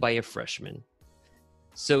game by a freshman.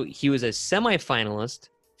 So he was a semifinalist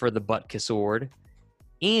for the Butkus Award,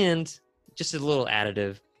 and just a little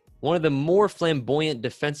additive, one of the more flamboyant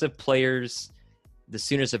defensive players the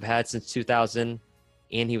Sooners have had since 2000,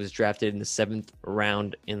 and he was drafted in the 7th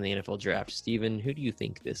round in the NFL draft. Steven, who do you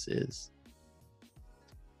think this is?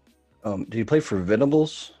 Did he play for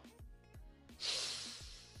Venables?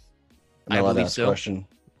 I believe so. Question?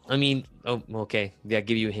 I mean, oh, okay. Yeah,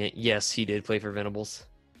 give you a hint. Yes, he did play for Venables.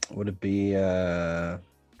 Would it be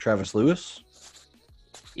Travis Lewis?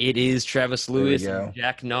 It is Travis Lewis. go.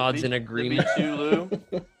 Jack nods in agreement.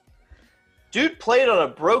 Dude played on a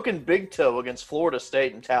broken big toe against Florida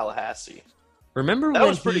State in Tallahassee. Remember That when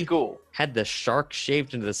was pretty he cool. had the shark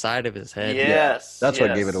shaved into the side of his head? Yes, That's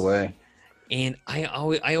what gave it away. And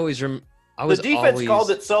the defense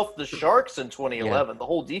called itself the Sharks in 2011. The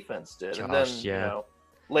whole defense did, and then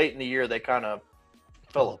late in the year they kind of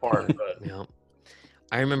fell apart. But yeah,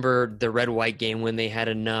 I remember the red-white game when they had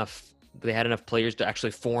enough players to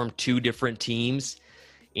actually form two different teams,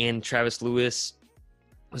 and Travis Lewis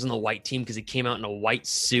was on the white team because he came out in a white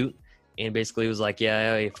suit. And basically, it was like,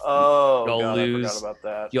 if y'all lose, I forgot about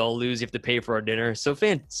that. y'all lose, you have to pay for our dinner. So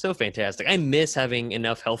fantastic. I miss having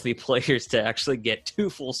enough healthy players to actually get two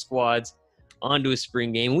full squads onto a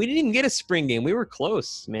spring game. We didn't even get a spring game. We were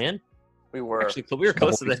close, man. We were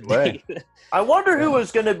close to that day. I wonder who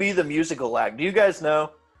was going to be the musical act. Do you guys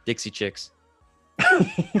know? Dixie Chicks.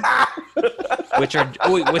 which are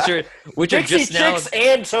Dixie just now Chicks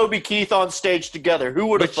and Toby Keith on stage together. Who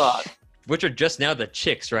would have thought? Which are just now the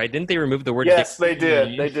Chicks, right? Didn't they remove the word? Yes, Dixie? they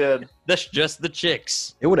did. They did. That's just the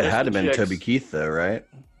Chicks. It would have had to the been Chicks. Toby Keith, though, right?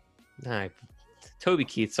 Nah, Toby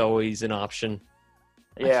Keith's always an option.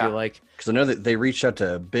 I Yeah. feel like. Because I know that they reached out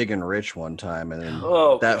to Big and Rich one time, and then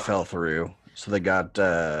that fell through. So they got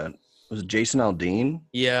was it Jason Aldean?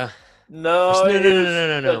 Yeah. No.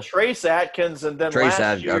 No. Trace Atkins, and then Trace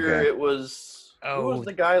last year okay. it was who Oh. was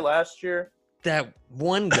the guy last year? That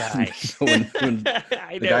one guy. when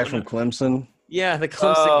I the know. guy from Clemson. Yeah, the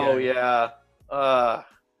Clemson Oh guy. yeah.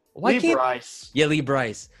 Why Lee can't Bryce. Yeah, Lee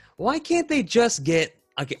Bryce. Why can't they just get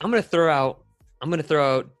okay, I'm gonna throw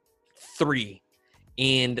out 3.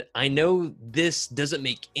 And I know this doesn't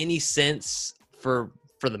make any sense for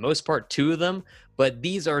the most part, 2 of them, but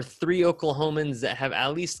these are 3 Oklahomans that have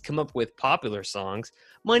at least come up with popular songs.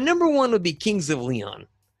 My number 1 would be Kings of Leon.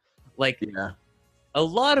 Like Yeah. a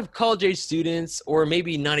lot of college age students, or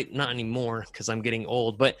maybe not anymore because I'm getting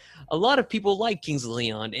old, but a lot of people like Kings of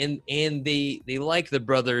Leon, and they like the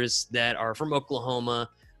brothers that are from Oklahoma,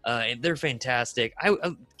 and they're fantastic.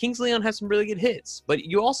 Kings of Leon has some really good hits, but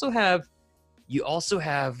you also have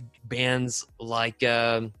bands like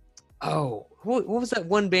what was that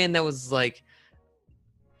one band that was like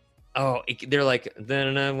they're like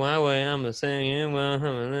why I'm the same, you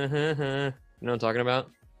know what I'm talking about?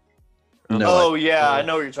 No, I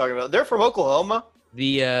know what you're talking about. They're from Oklahoma.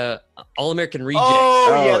 The All-American Rejects.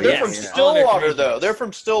 Oh, yeah, they're yes. from Stillwater, though. They're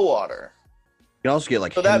from Stillwater. You can also get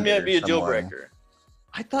like So that Hinder might be a deal somewhere. breaker.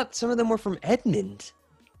 I thought some of them were from Edmond.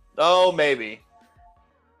 Oh, maybe.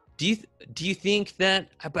 Do you think that?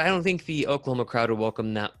 But I don't think the Oklahoma crowd would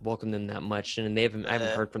welcome them that much, and I haven't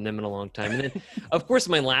heard from them in a long time. And then, of course,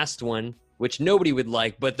 my last one, which nobody would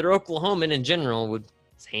like, but they're Oklahoman in general,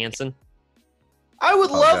 is Hanson. I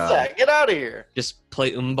would love God. that. Get out of here. Just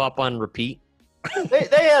play Bop on repeat. They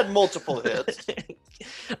had multiple hits.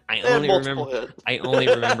 I They had only multiple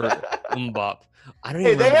remember hits. Bop. I don't Hey,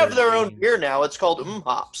 even they remember have their own name. beer now. It's called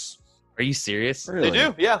Hops. Are you serious? Really? They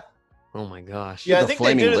do, yeah. Oh my gosh. Yeah, I The think they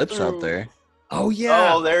Flaming did it Lips out through- there. Oh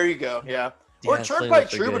yeah. Oh, there you go. Yeah. Yeah, Or Flaming Turnpike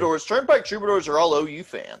Lips are good. Troubadours. Turnpike Troubadours are all OU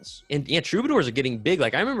fans. And yeah, Troubadours are getting big.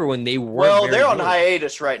 Like I remember when they were. Well, they're on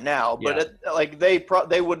hiatus right now, but Yeah.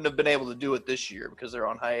 they wouldn't have been able to do it this year because they're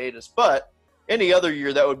on hiatus. But any other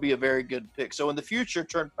year, that would be a very good pick. So in the future,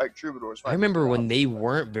 Turnpike Troubadours. I remember when they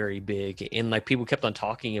weren't very big, and like people kept on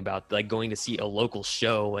talking about like going to see a local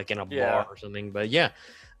show, like in a bar or something. But yeah,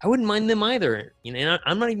 I wouldn't mind them either. You know, and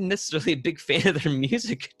I'm not even necessarily a big fan of their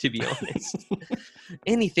music, to be honest.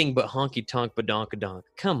 Anything but honky tonk, badonkadonk.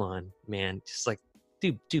 Come on, man, just like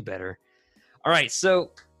do better. All right,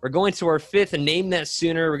 so we're going to our 5th and name that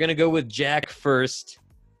sooner. We're gonna go with Jack first,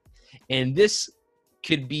 and this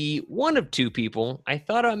could be one of 2 people. I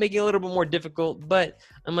thought I'd make it a little bit more difficult, but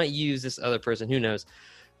I might use this other person. Who knows?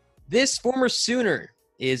 This former Sooner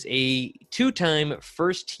is a 2-time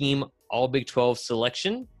first-team All-Big 12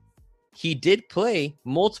 selection. He did play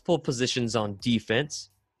multiple positions on defense.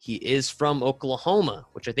 He is from Oklahoma,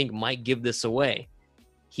 which I think might give this away.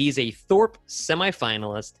 He's a Thorpe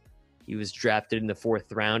semifinalist. He was drafted in the 4th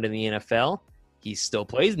round in the NFL. He still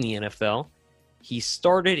plays in the NFL. He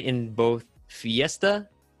started in both Fiesta,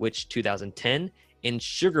 which 2010, and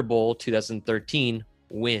Sugar Bowl 2013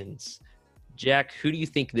 wins. Jack, who do you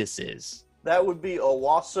think this is? That would be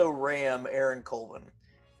Owasso Ram Aaron Colvin.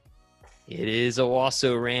 It is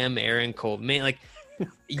Owasso Ram Aaron Cole. Man, like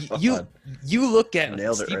you look at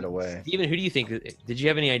Nailed it Steven, right away. Steven, who do you think? Did you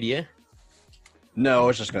have any idea? No, I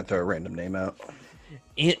was just gonna throw a random name out,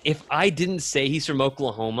 If I didn't say he's from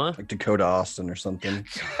Oklahoma, like Dakota Austin or something.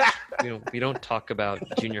 we don't talk about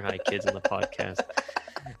junior high kids on the podcast.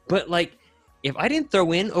 But like if I didn't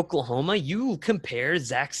throw in Oklahoma, you compare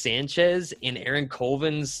Zach Sanchez and Aaron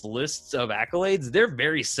Colvin's lists of accolades, they're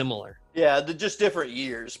very similar. Yeah, just different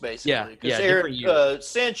years, basically. Yeah, Because different years.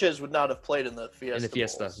 Sanchez would not have played in the Fiesta In the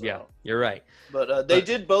Fiesta, Bowl, so. yeah, you're right. But they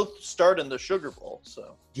did both start in the Sugar Bowl,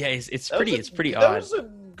 so. Yeah, it's pretty odd. That was a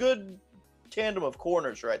good tandem of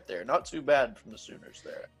corners right there. Not too bad from the Sooners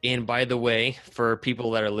there. And by the way, for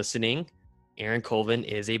people that are listening, Aaron Colvin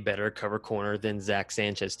is a better cover corner than Zach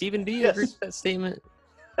Sanchez. Steven, do you agree with that statement?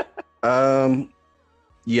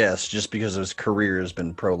 Yes, just because his career has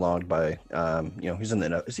been prolonged by, he's in the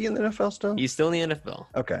NFL. Is he in the NFL still? He's still in the NFL.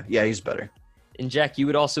 Okay, yeah, he's better. And Jack, you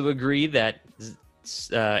would also agree that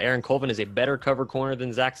Aaron Colvin is a better cover corner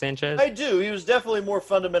than Zach Sanchez? I do. He was definitely more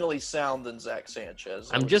fundamentally sound than Zach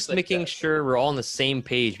Sanchez. I'm just making sure we're all on the same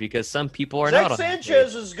page because some people are Zach not on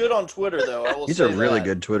Sanchez is good on Twitter, though. I will He's say a really that.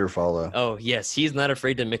 good Twitter follow. Oh, yes. He's not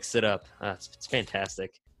afraid to mix it up. It's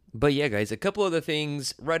fantastic. But yeah, guys, a couple other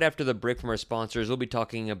things. Right after the break from our sponsors, we'll be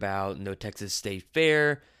talking about No Texas State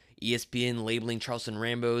Fair, ESPN labeling Charleston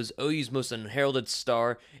Rambo's OU's most unheralded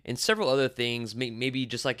star, and several other things, maybe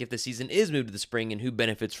just like if the season is moved to the spring and who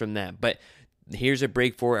benefits from that. But here's a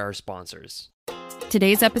break for our sponsors.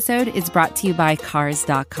 Today's episode is brought to you by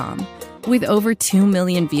Cars.com. With over 2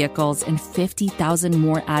 million vehicles and 50,000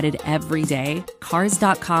 more added every day,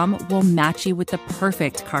 Cars.com will match you with the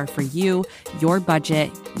perfect car for you, your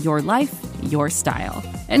budget, your life, your style.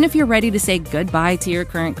 And if you're ready to say goodbye to your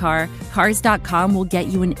current car, Cars.com will get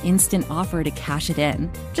you an instant offer to cash it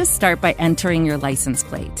in. Just start by entering your license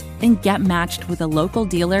plate and get matched with a local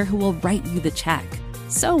dealer who will write you the check.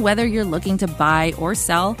 So whether you're looking to buy or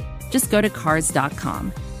sell, just go to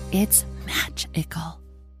Cars.com. It's magical.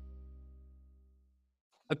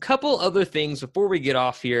 A couple other things before we get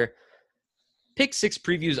off here. Pick Six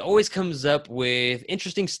Previews always comes up with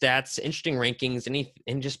interesting stats, interesting rankings,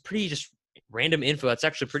 and just random info. That's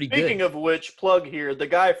actually pretty good. Speaking of which, plug here, the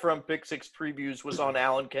guy from Pick Six Previews was on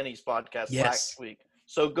Alan Kenny's podcast last week.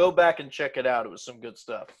 So go back and check it out. It was some good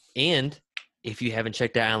stuff. And if you haven't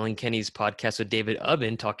checked out Alan Kenny's podcast with David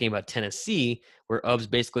Ubben talking about Tennessee, where Ubbs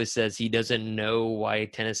basically says he doesn't know why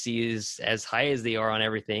Tennessee is as high as they are on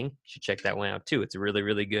everything, you should check that one out too. It's really,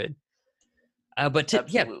 really good.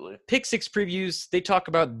 Absolutely. Pick Six Previews, they talk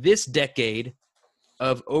about this decade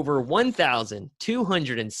of over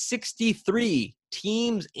 1,263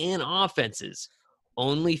 teams and offenses.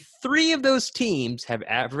 Only 3 of those teams have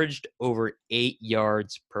averaged over 8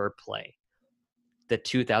 yards per play. The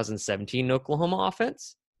 2017 Oklahoma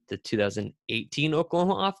offense, the 2018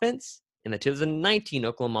 Oklahoma offense, and the 2019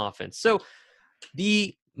 Oklahoma offense. So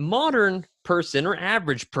the modern person or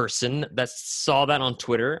average person that saw that on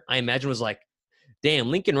Twitter, I imagine was like,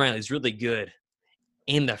 damn, Lincoln Riley's really good.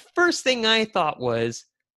 And the first thing I thought was,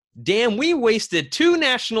 damn, we wasted 2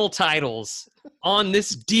 national titles on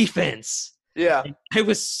this defense. Yeah. I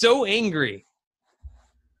was so angry.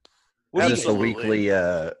 Is this a weekly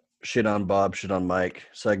shit on Bob, shit on Mike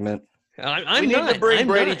segment? We need to bring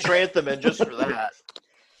Brady Trantham in just for that.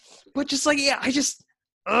 But just like, yeah, I just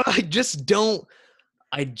don't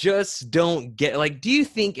get, like, do you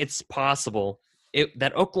think it's possible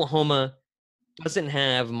that Oklahoma doesn't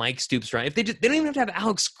have Mike Stoops, right? If they don't even have to have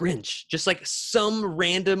Alex Grinch, just like some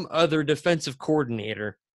random other defensive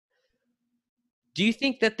coordinator. Do you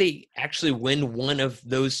think that they actually win one of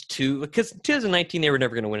those two? Because 2019, they were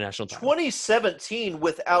never going to win a national title. 2017,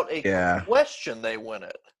 without a question, they win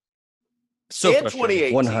it. So and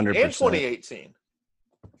 2018. 100%. And 2018.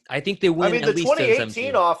 I think they win the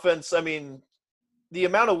 2018 offense, the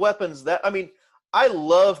amount of weapons I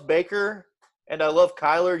love Baker and I love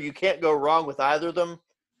Kyler. You can't go wrong with either of them.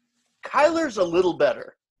 Kyler's a little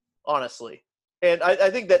better, honestly. And I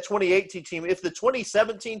think that 2018 team, if the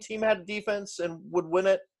 2017 team had a defense and would win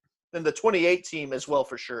it, then the 2018 team as well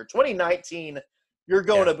for sure. 2019, you're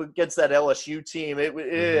going up against that LSU team.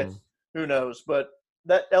 Who knows? But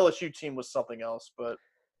that LSU team was something else. But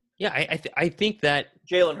yeah, I think that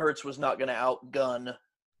Jalen Hurts was not going to outgun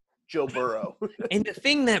Joe Burrow. And the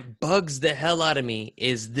thing that bugs the hell out of me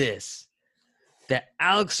is this, that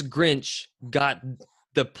Alex Grinch got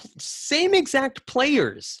the same exact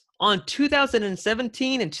players on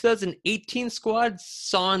 2017 and 2018 squad,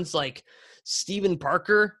 sans like Steven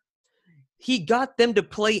Parker. He got them to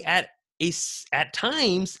play at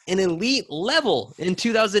times an elite level in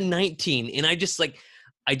 2019. And I just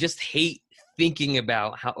hate thinking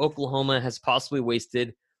about how Oklahoma has possibly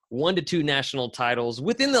wasted 1 to 2 national titles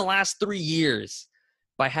within the last 3 years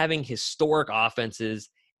by having historic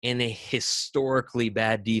offenses and a historically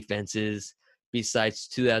bad defenses besides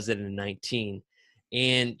 2019.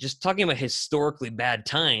 And just talking about historically bad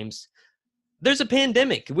times, there's a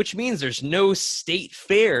pandemic, which means there's no state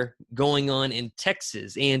fair going on in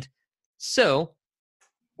Texas. And so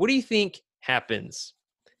what do you think happens?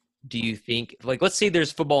 Do you think, like, let's say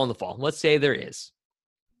there's football in the fall. Let's say there is.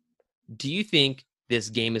 Do you think this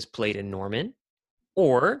game is played in Norman?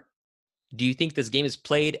 Or do you think this game is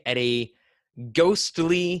played at a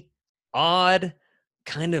ghostly, odd,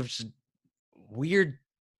 kind of weird,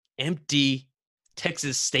 empty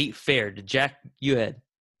Texas State Fair? Jack, you had.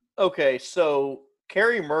 Okay, so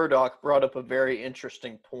Kerry Murdoch brought up a very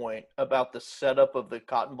interesting point about the setup of the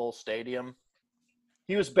Cotton Bowl Stadium.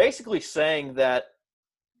 He was basically saying that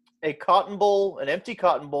a Cotton Bowl, an empty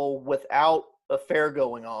Cotton Bowl without a fair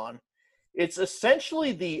going on, it's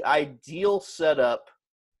essentially the ideal setup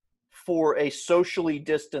for a socially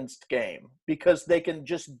distanced game because they can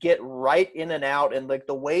just get right in and out, and like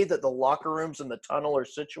the way that the locker rooms and the tunnel are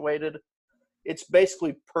situated, it's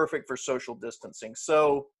basically perfect for social distancing.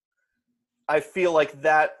 So I feel like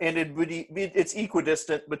that, and it's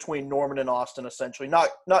equidistant between Norman and Austin, essentially.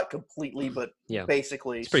 Not completely, but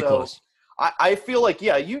basically. It's pretty close. I feel like,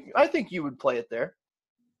 I think you would play it there.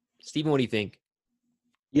 Steven, what do you think?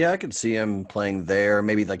 Yeah, I could see him playing there.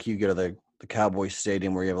 Maybe like you go to the Cowboys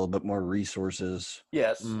Stadium where you have a little bit more resources.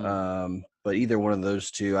 Yes. But either one of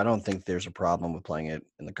those two, I don't think there's a problem with playing it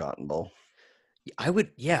in the Cotton Bowl. I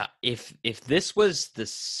would, if this was the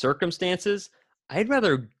circumstances, I'd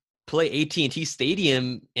rather play AT&T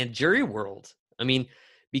Stadium and Jerry World. I mean,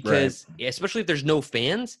 because especially if there's no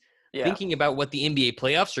fans, thinking about what the NBA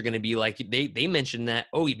playoffs are going to be like, they mentioned that,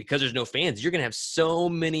 because there's no fans, you're going to have so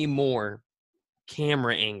many more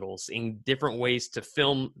camera angles and different ways to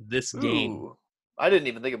film this game. I didn't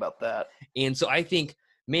even think about that. And so I think,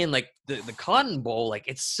 man, like the Cotton Bowl, like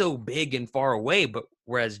it's so big and far away, but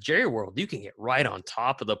whereas Jerry World, you can get right on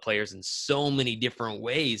top of the players in so many different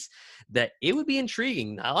ways that it would be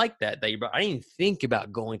intriguing. I like that. I didn't even think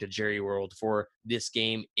about going to Jerry World for this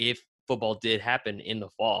game if football did happen in the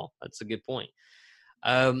fall. That's a good point.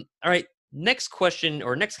 All right, next question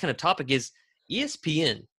or next kind of topic is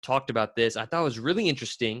ESPN talked about this. I thought it was really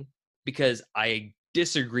interesting because I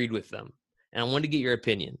disagreed with them, and I wanted to get your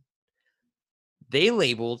opinion. They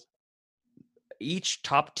labeled each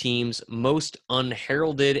top team's most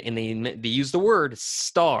unheralded, and they used the word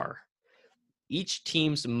star. Each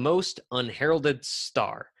team's most unheralded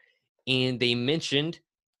star. And they mentioned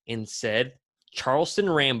and said Charleston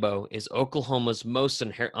Rambo is Oklahoma's most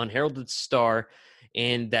unheralded star,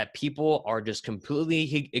 and that people are just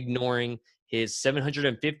completely ignoring his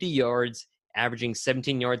 750 yards, averaging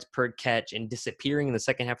 17 yards per catch, and disappearing in the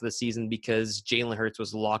second half of the season because Jalen Hurts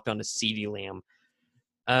was locked onto CeeDee Lamb.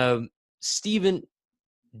 Steven,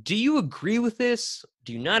 do you agree with this?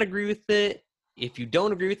 Do you not agree with it? If you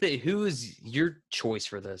don't agree with it, who is your choice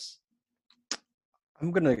for this?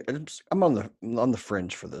 I'm on the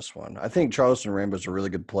fringe for this one. I think Charleston Rambo is a really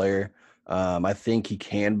good player. I think he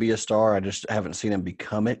can be a star. I just haven't seen him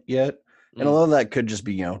become it yet. And a lot of that could just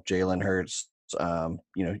be, Jalen Hurts,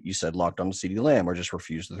 you said locked on to CeeDee Lamb or just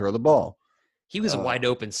refused to throw the ball. He was wide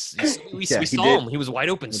open. We saw him. He was wide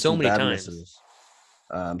open so many times. Misses.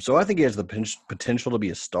 So I think he has the potential to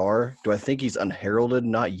be a star. Do I think he's unheralded?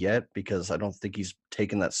 Not yet, because I don't think he's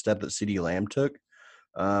taken that step that CeeDee Lamb took.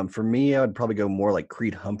 For me, I would probably go more like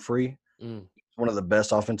Creed Humphrey, one of the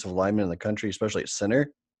best offensive linemen in the country, especially at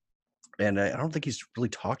center. And I don't think he's really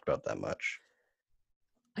talked about that much.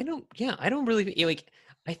 I don't really like.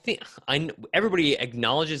 I think everybody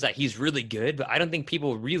acknowledges that he's really good, but I don't think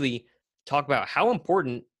people really talk about how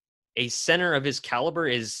important a center of his caliber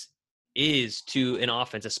is to an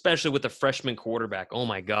offense, especially with a freshman quarterback. Oh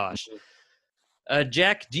my gosh.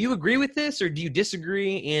 Jack, do you agree with this or do you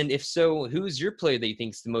disagree? And if so, who's your player that you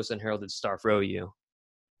think is the most unheralded star for OU?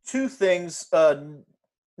 Two things.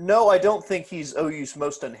 No, I don't think he's OU's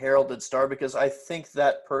most unheralded star because I think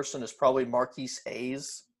that person is probably Marquise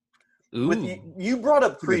Hayes. You brought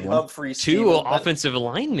up Creed Humphrey. Two offensive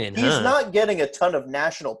linemen. He's not getting a ton of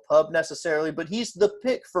national pub necessarily, but he's the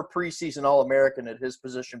pick for preseason All-American at his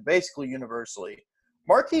position, basically universally.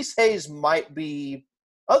 Marquise Hayes might be,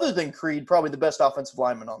 other than Creed, probably the best offensive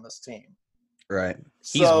lineman on this team. Right.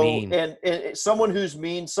 He's mean. And someone who's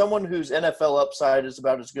mean, someone whose NFL upside is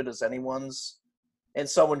about as good as anyone's, and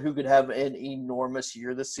someone who could have an enormous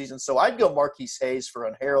year this season. So I'd go Marquise Hayes for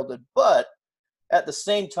unheralded, but at the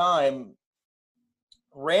same time,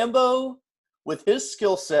 Rambo, with his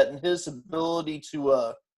skill set and his ability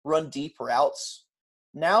to run deep routes,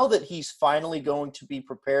 now that he's finally going to be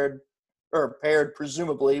paired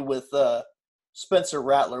presumably with Spencer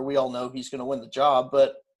Rattler, we all know he's going to win the job,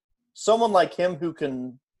 but someone like him who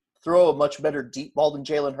can throw a much better deep ball than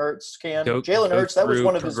Jalen Hurts can. Jalen Hurts, that was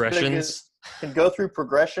one of his biggest. can go through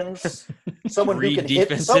progressions, someone who Read can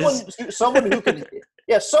defenses. hit, someone who can,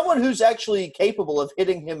 someone who's actually capable of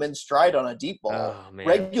hitting him in stride on a deep ball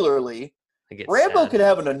regularly. Rambo could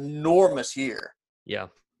have an enormous year. Yeah,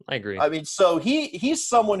 I agree. I mean, so he's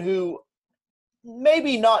someone who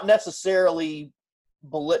maybe not necessarily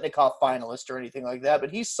Biletnikoff finalist or anything like that, but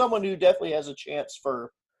he's someone who definitely has a chance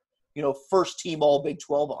for, first team all Big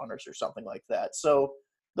 12 honors or something like that. So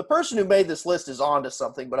the person who made this list is on to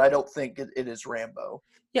something, but I don't think it is Rambo.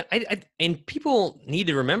 Yeah, and people need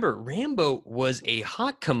to remember Rambo was a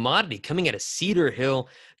hot commodity coming out of Cedar Hill,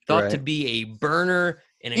 thought to be a burner.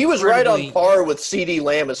 And he was right on par with C.D.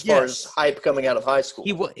 Lamb as far as hype coming out of high school.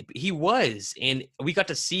 He was, and we got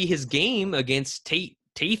to see his game against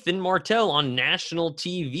Tathan Martell on national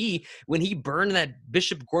TV when he burned that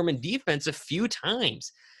Bishop Gorman defense a few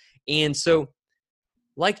times. And so,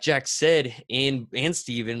 like Jack said, and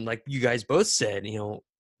Steven, like you guys both said,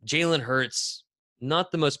 Jalen Hurts,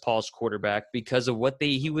 not the most polished quarterback because of what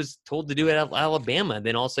he was told to do at Alabama.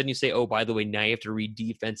 Then all of a sudden you say, oh, by the way, now you have to read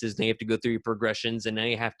defenses, now you have to go through your progressions, and now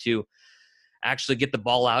you have to actually get the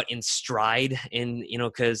ball out in stride. And,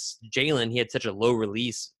 because Jalen, he had such a low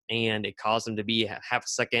release, and it caused him to be half a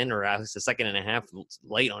second or a second and a half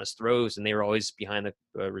late on his throws, and they were always behind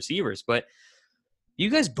the receivers. But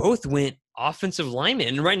you guys both went offensive linemen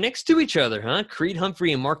and right next to each other, huh? Creed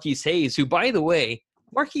Humphrey and Marquise Hayes, who, by the way,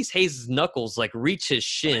 Marquise Hayes' knuckles reach his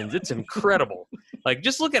shins. It's incredible.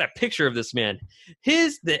 Just look at a picture of this man.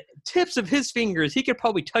 The tips of his fingers, he could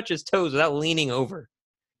probably touch his toes without leaning over.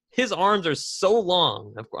 His arms are so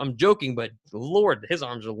long. I'm joking, but Lord, his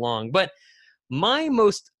arms are long. But my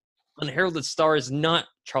most unheralded star is not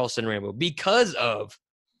Charleston Rambo because of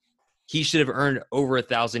he should have earned over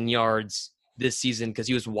 1,000 yards this season because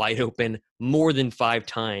he was wide open more than 5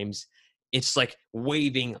 times. It's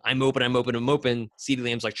waving, I'm open. CeeDee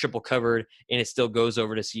Lamb's triple covered, and it still goes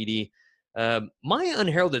over to CD. My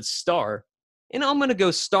unheralded star, and I'm going to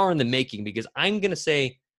go star in the making because I'm going to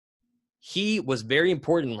say he was very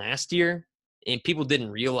important last year, and people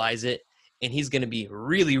didn't realize it, and he's going to be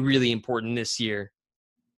really, really important this year.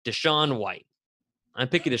 Deshaun White. I'm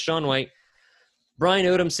picking Deshaun White. Brian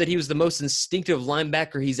Odom said he was the most instinctive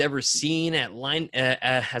linebacker he's ever seen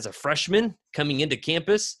as a freshman coming into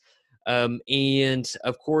campus. And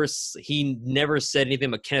of course, he never said anything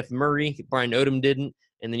about Kenneth Murray. Brian Odom didn't.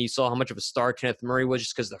 And then you saw how much of a star Kenneth Murray was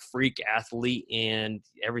just because of the freak athlete and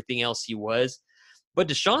everything else he was. But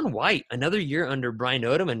Deshaun White, another year under Brian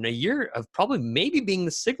Odom and a year of probably maybe being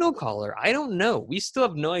the signal caller. I don't know. We still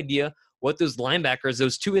have no idea what those linebackers,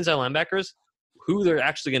 those 2 inside linebackers, who they're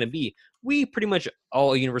actually going to be. We pretty much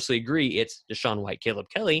all universally agree it's Deshaun White, Caleb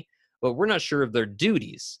Kelly, but we're not sure of their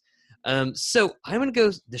duties. So I'm going to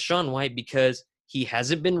go Deshaun White because he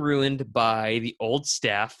hasn't been ruined by the old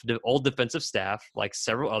staff, the old defensive staff, like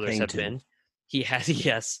several others have been. He has,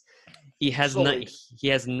 he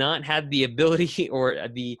has not had the ability or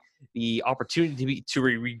the opportunity to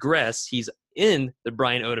regress. He's in the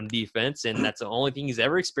Brian Odom defense, and that's the only thing he's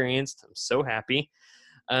ever experienced. I'm so happy.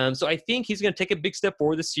 So I think he's going to take a big step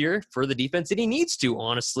forward this year for the defense, and he needs to,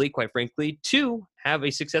 honestly, quite frankly, to have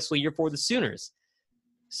a successful year for the Sooners.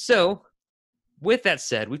 So, with that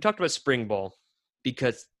said, we've talked about spring ball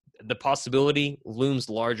because the possibility looms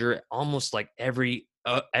larger almost every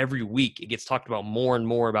week. It gets talked about more and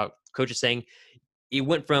more about coaches saying it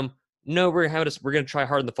went from, no, we're going to try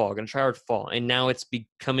hard in the fall, and now it's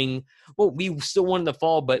becoming, well, we still want in the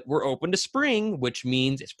fall, but we're open to spring, which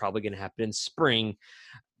means it's probably going to happen in spring.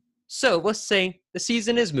 So let's say the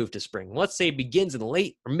season is moved to spring. Let's say it begins in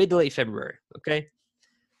late or mid to late February, okay?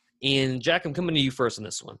 And Jack, I'm coming to you first on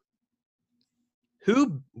this one.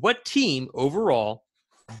 What team overall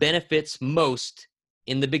benefits most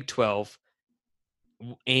in the Big 12,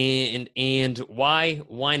 and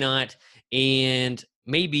why not, and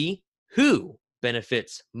maybe who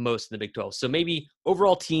benefits most in the Big 12? So maybe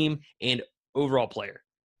overall team and overall player.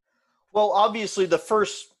 Well, obviously the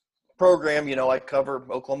first program, I cover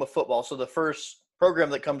Oklahoma football, so the first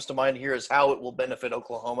program that comes to mind here is how it will benefit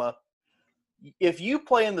Oklahoma. If you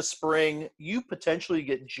play in the spring, you potentially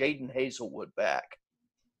get Jaden Hazelwood back.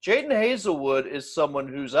 Jaden Hazelwood is someone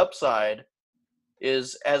whose upside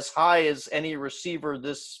is as high as any receiver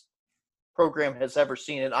this program has ever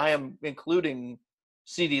seen, and I am including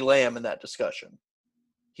CeeDee Lamb in that discussion.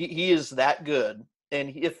 He is that good,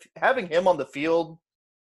 and if having him on the field,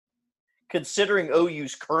 considering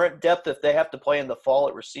OU's current depth, if they have to play in the fall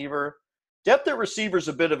at receiver, depth at receiver is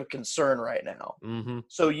a bit of a concern right now. Mm-hmm.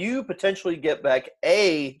 So you potentially get back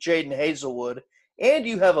Jaden Hazelwood, and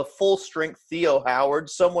you have a full-strength Theo Howard,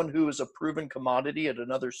 someone who is a proven commodity at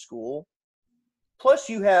another school. plus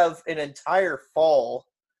you have an entire fall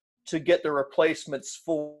to get the replacements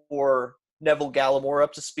for Neville Gallimore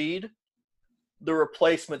up to speed, the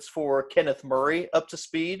replacements for Kenneth Murray up to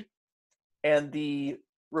speed, and the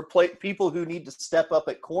people who need to step up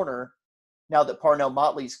at corner now that Parnell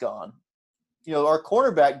Motley's gone. You know, our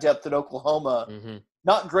cornerback depth at Oklahoma,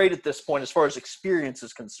 not great at this point as far as experience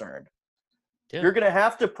is concerned. Yeah. You're going to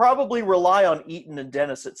have to probably rely on Eaton and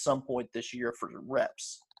Dennis at some point this year for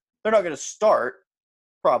reps. They're not going to start,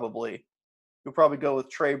 probably. You'll probably go with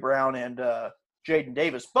Trey Brown and Jaden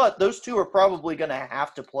Davis, but those two are probably going to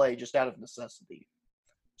have to play just out of necessity.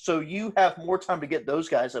 So you have more time to get those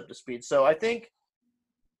guys up to speed. So I think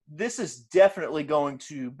this is definitely going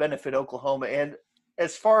to benefit Oklahoma. And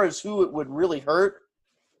as far as who it would really hurt,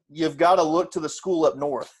 you've got to look to the school up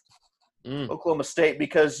north, Oklahoma State,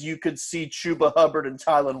 because you could see Chuba Hubbard and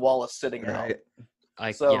Tylan Wallace sitting out.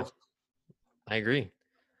 I agree.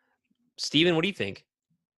 Steven, what do you think?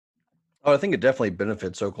 Oh, I think it definitely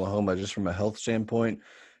benefits Oklahoma just from a health standpoint.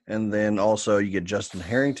 And then also you get Justin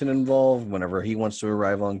Harrington involved whenever he wants to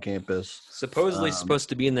arrive on campus. Supposedly supposed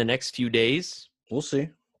to be in the next few days. We'll see.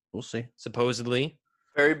 Supposedly.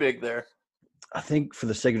 Very big there. I think for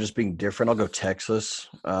the sake of just being different, I'll go Texas.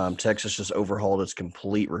 Texas just overhauled its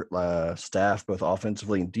complete staff, both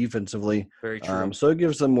offensively and defensively. Very true. So it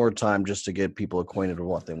gives them more time just to get people acquainted with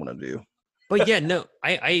what they want to do. But yeah, no,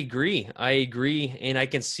 I agree. And I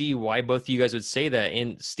can see why both of you guys would say that.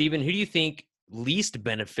 And Steven, who do you think least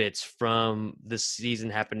benefits from the season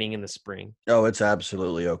happening in the spring? Oh, it's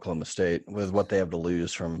absolutely Oklahoma State with what they have to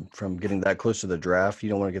lose from getting that close to the draft. You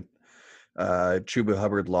don't want to get Chuba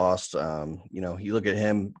Hubbard lost. You look at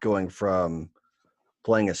him going from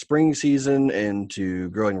playing a spring season into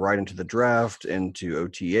growing right into the draft, into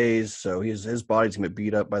OTAs. So his body's going to be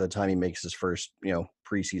beat up by the time he makes his first,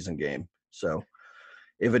 preseason game. So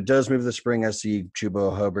if it does move to the spring, I see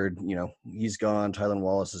Chuba Hubbard, he's gone. Tylan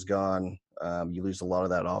Wallace is gone. You lose a lot of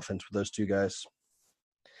that offense with those two guys.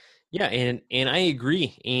 Yeah, and I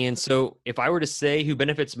agree. And so if I were to say who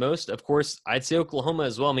benefits most, of course, I'd say Oklahoma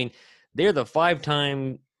as well. I mean, they're the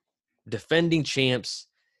 5-time defending champs.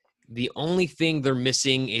 The only thing they're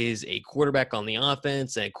missing is a quarterback on the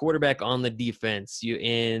offense and a quarterback on the defense.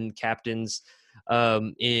 In captains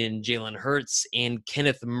in Jalen Hurts and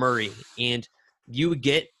Kenneth Murray. And you would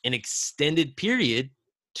get an extended period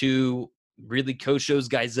to really coach those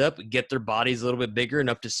guys up, get their bodies a little bit bigger and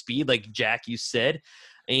up to speed, like Jack, you said.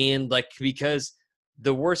 And because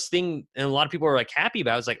the worst thing, and a lot of people are happy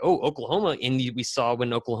about, is Oklahoma. And we saw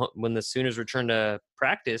when the Sooners returned to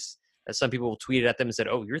practice, that some people tweeted at them and said,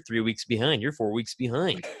 "Oh, you're 3 weeks behind. You're 4 weeks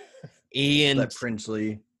behind." And that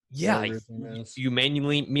Princely, yeah, you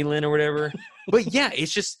manually Milan or whatever. But yeah,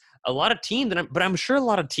 it's just a lot of teams, but I'm sure a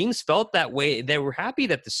lot of teams felt that way. They were happy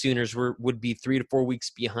that the Sooners would be 3 to 4 weeks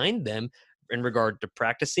behind them in regard to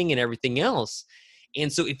practicing and everything else.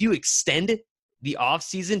 And so if you extend the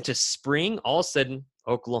offseason to spring, all of a sudden,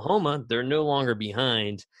 Oklahoma, they're no longer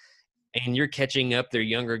behind. And you're catching up their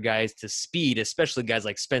younger guys to speed, especially guys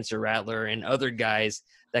like Spencer Rattler and other guys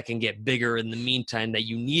that can get bigger in the meantime that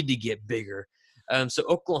you need to get bigger. So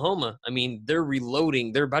Oklahoma, I mean, they're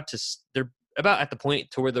reloading. They're about at the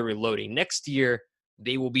point to where they're reloading. Next year,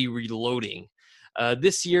 they will be reloading.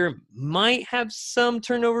 This year might have some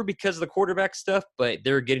turnover because of the quarterback stuff, but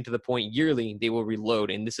they're getting to the point yearly they will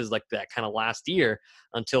reload. And this is like that kind of last year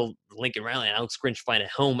until Lincoln Riley and Alex Grinch find a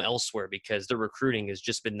home elsewhere because their recruiting has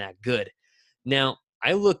just been that good. Now,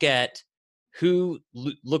 I look at who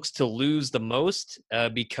looks to lose the most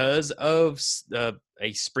because of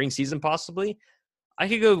a spring season possibly. I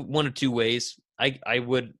could go one of two ways. I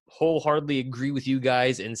would wholeheartedly agree with you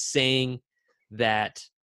guys in saying that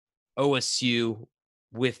OSU,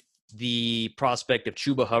 with the prospect of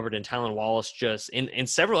Chuba Hubbard and Tylan Wallace and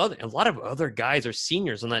a lot of other guys are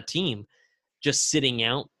seniors on that team just sitting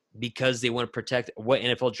out because they want to protect what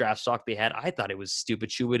NFL draft stock they had. I thought it was stupid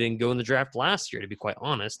Chuba didn't go in the draft last year, to be quite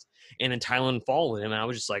honest. And then Tylan followed him, and I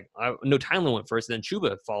was just no, Tylan went first, and then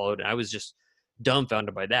Chuba followed, and I was just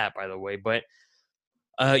dumbfounded by that, by the way. But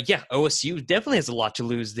OSU definitely has a lot to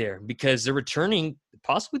lose there because they're returning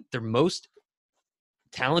possibly their most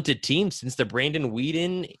talented team since the Brandon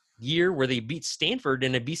Weeden year where they beat Stanford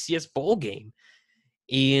in a BCS bowl game.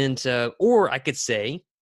 And or I could say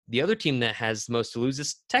the other team that has most to lose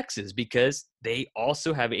is Texas because they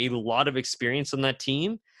also have a lot of experience on that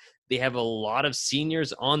team. They have a lot of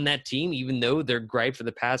seniors on that team, even though their gripe for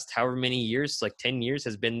the past however many years, like 10 years,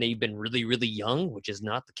 has been they've been really, really young, which is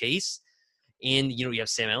not the case. And, you have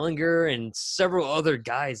Sam Ehlinger and several other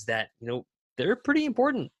guys that, they're pretty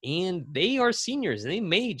important, and they are seniors, and they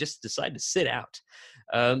may just decide to sit out.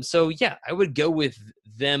 So yeah, I would go with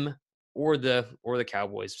them or the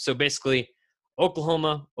Cowboys. So basically,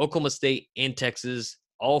 Oklahoma, Oklahoma State, and Texas,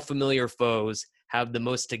 all familiar foes, have the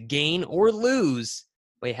most to gain or lose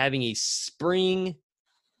by having a spring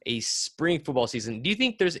football season. Do you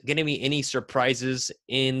think there's going to be any surprises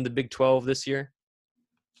in the Big 12 this year?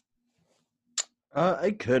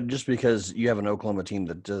 I could, just because you have an Oklahoma team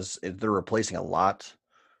that they're replacing a lot,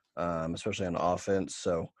 especially on offense.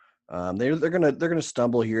 So they're gonna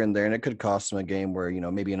stumble here and there, and it could cost them a game where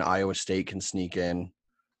maybe an Iowa State can sneak in.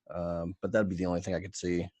 But that'd be the only thing I could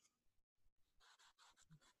see.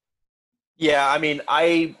 Yeah, I mean,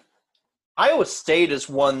 Iowa State is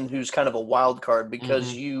one who's kind of a wild card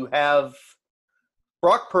because you have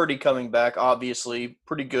Brock Purdy coming back, obviously,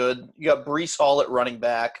 pretty good. You got Breece Hall at running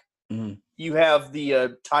back. Mm-hmm. You have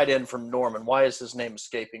the tight end from Norman. Why is his name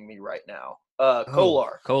escaping me right now?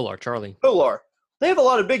 Charlie. Kolar. They have a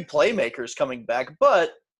lot of big playmakers coming back,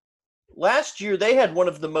 but last year they had one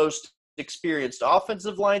of the most experienced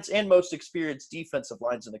offensive lines and most experienced defensive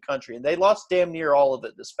lines in the country, and they lost damn near all of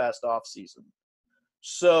it this past offseason.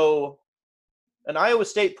 So an Iowa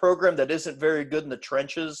State program that isn't very good in the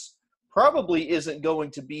trenches probably isn't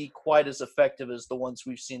going to be quite as effective as the ones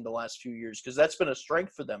we've seen the last few years, because that's been a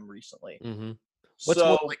strength for them recently. Mm-hmm.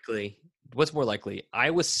 What's more likely?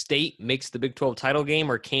 Iowa State makes the Big 12 title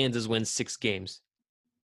game, or Kansas wins 6 games?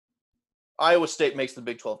 Iowa State makes the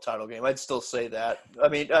Big 12 title game. I'd still say that. I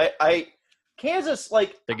mean, Kansas,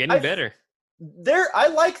 they're getting better. I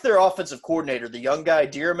like their offensive coordinator, the young guy,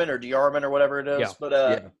 Dearman or whatever it is. Yeah.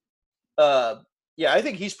 But I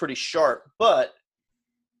think he's pretty sharp. But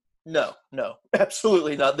no,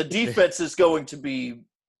 absolutely not. The defense is going to be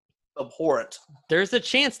abhorrent. There's a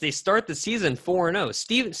chance they start the season 4-0.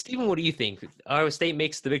 Steven, what do you think? Iowa State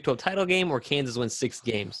makes the Big 12 title game, or Kansas wins 6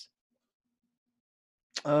 games?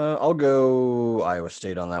 I'll go Iowa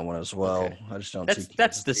State on that one as well. Okay. I just don't see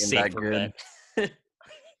that's the safer bet.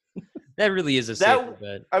 That really is a safer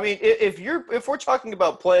bet. I mean, if we're talking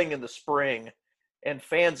about playing in the spring and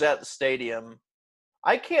fans at the stadium,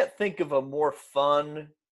 I can't think of a more fun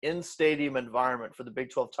in-stadium environment for the Big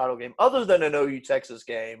 12 title game, other than an OU Texas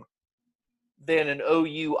game, than an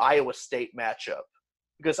OU Iowa State matchup.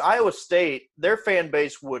 Because Iowa State, their fan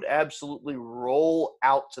base would absolutely roll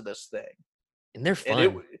out to this thing. And they're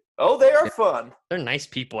fun. They are fun. They're nice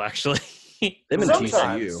people, actually. Them and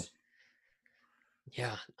TCU.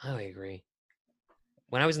 Yeah, I agree.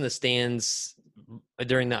 When I was in the stands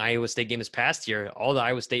during the Iowa State game this past year, all the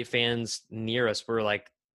Iowa State fans near us were like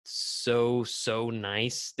so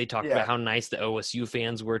nice. They talked about how nice the OSU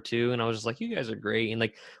fans were too, and I was just like, you guys are great. And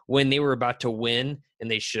like when they were about to win, and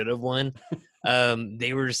they should have won,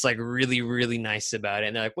 they were just like really, really nice about it.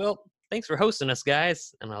 And they're like, well, thanks for hosting us,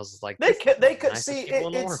 guys. And I was like, they could see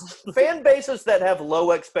it's fan bases that have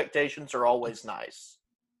low expectations are always nice.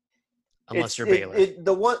 Unless you're Baylor.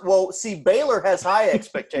 Baylor has high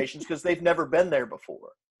expectations because they've never been there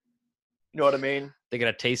before. You know what I mean? They got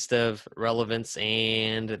a taste of relevance,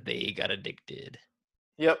 and they got addicted.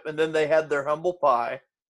 Yep, and then they had their humble pie.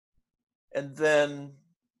 And then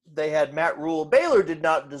they had Matt Rule. Baylor did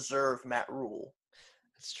not deserve Matt Rule.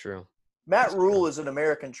 That's true. Matt Rule is an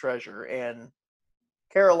American treasure, and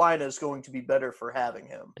Carolina is going to be better for having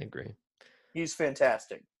him. I agree. He's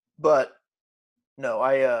fantastic. But, no,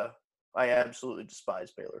 I absolutely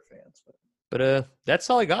despise Baylor fans. But that's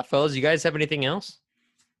all I got, fellas. You guys have anything else?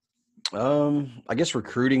 I guess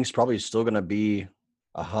recruiting is probably still going to be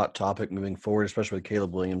a hot topic moving forward, especially with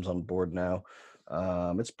Caleb Williams on board now.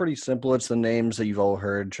 It's pretty simple. It's the names that you've all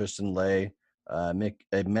heard: Tristan Lay, Emeka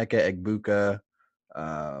Egbuka,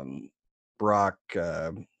 Brock.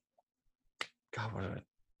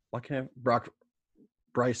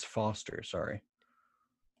 Bryce Foster. Sorry.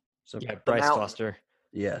 So Bryce Foster.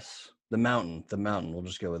 Yes, the mountain. We'll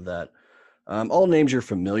just go with that. All names you're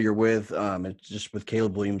familiar with. It's just with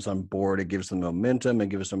Caleb Williams on board, it gives them momentum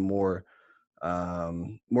and gives them more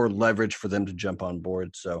leverage for them to jump on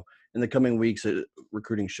board. So in the coming weeks,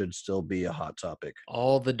 recruiting should still be a hot topic.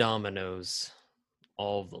 All the dominoes,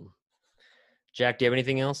 all of them. Jack, do you have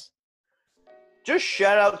anything else? Just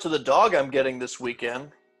shout out to the dog I'm getting this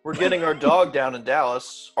weekend. We're getting our dog down in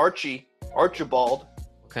Dallas, Archibald.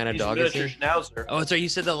 What kind of dog is he? Schnauzer. Oh, sorry, you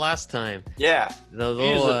said that last time. Yeah, the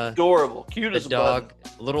little, he's adorable, cute as a dog,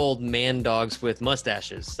 button. Little old man dogs with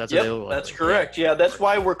mustaches. That's what they look like. That's correct. Yeah, that's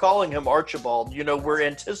why we're calling him Archibald. You know, we're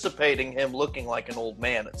anticipating him looking like an old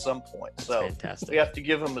man at some point. That's so fantastic. We have to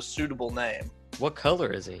give him a suitable name. What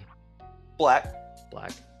color is he? Black.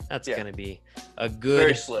 That's gonna be a good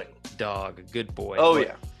Very slick dog, a good boy. Oh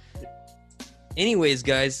yeah. Anyways,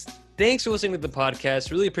 guys, thanks for listening to the podcast.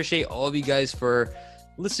 Really appreciate all of you guys for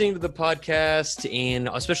listening to the podcast, and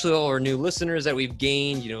especially all our new listeners that we've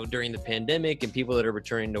gained, during the pandemic, and people that are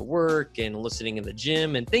returning to work and listening in the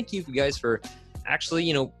gym. And thank you guys for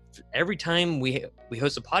actually, every time we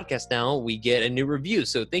host a podcast now, we get a new review.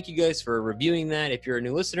 So thank you guys for reviewing that. If you're a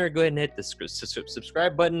new listener, go ahead and hit the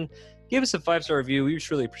subscribe button. Give us a 5-star review. We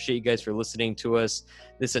just really appreciate you guys for listening to us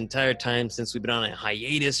this entire time since we've been on a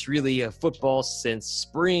hiatus, really, football since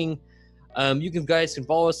spring. You guys can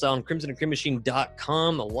follow us on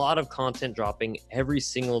crimsonandcreammachine.com. A lot of content dropping every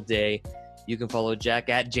single day. You can follow Jack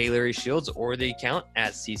at JLarryShields or the account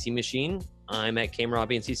at CC Machine. I'm at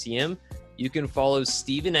Kamiar and CCM. You can follow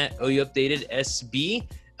Steven at OU Updated SB.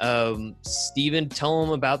 Steven, tell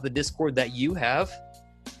them about the Discord that you have.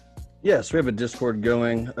 Yes, we have a Discord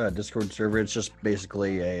going, Discord server. It's just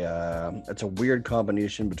basically it's a weird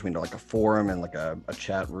combination between like a forum and like a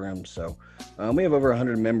chat room. So we have over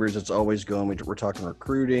 100 members. It's always going. We're talking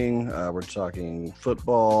recruiting. We're talking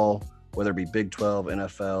football, whether it be Big 12,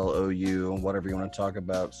 NFL, OU, whatever you want to talk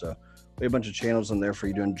about. So we have a bunch of channels in there for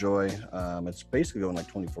you to enjoy. It's basically going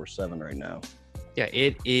like 24/7 right now. Yeah,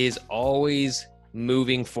 it is always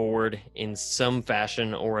moving forward in some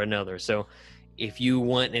fashion or another. So if you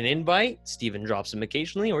want an invite, Steven drops them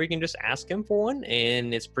occasionally, or you can just ask him for one,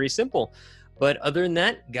 and it's pretty simple. But other than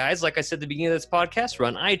that, guys, like I said at the beginning of this podcast, we're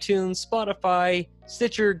on iTunes, Spotify,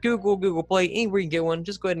 Stitcher, Google Play, anywhere you can get one.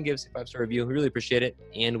 Just go ahead and give us a 5-star review. We really appreciate it,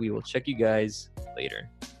 and we will check you guys later.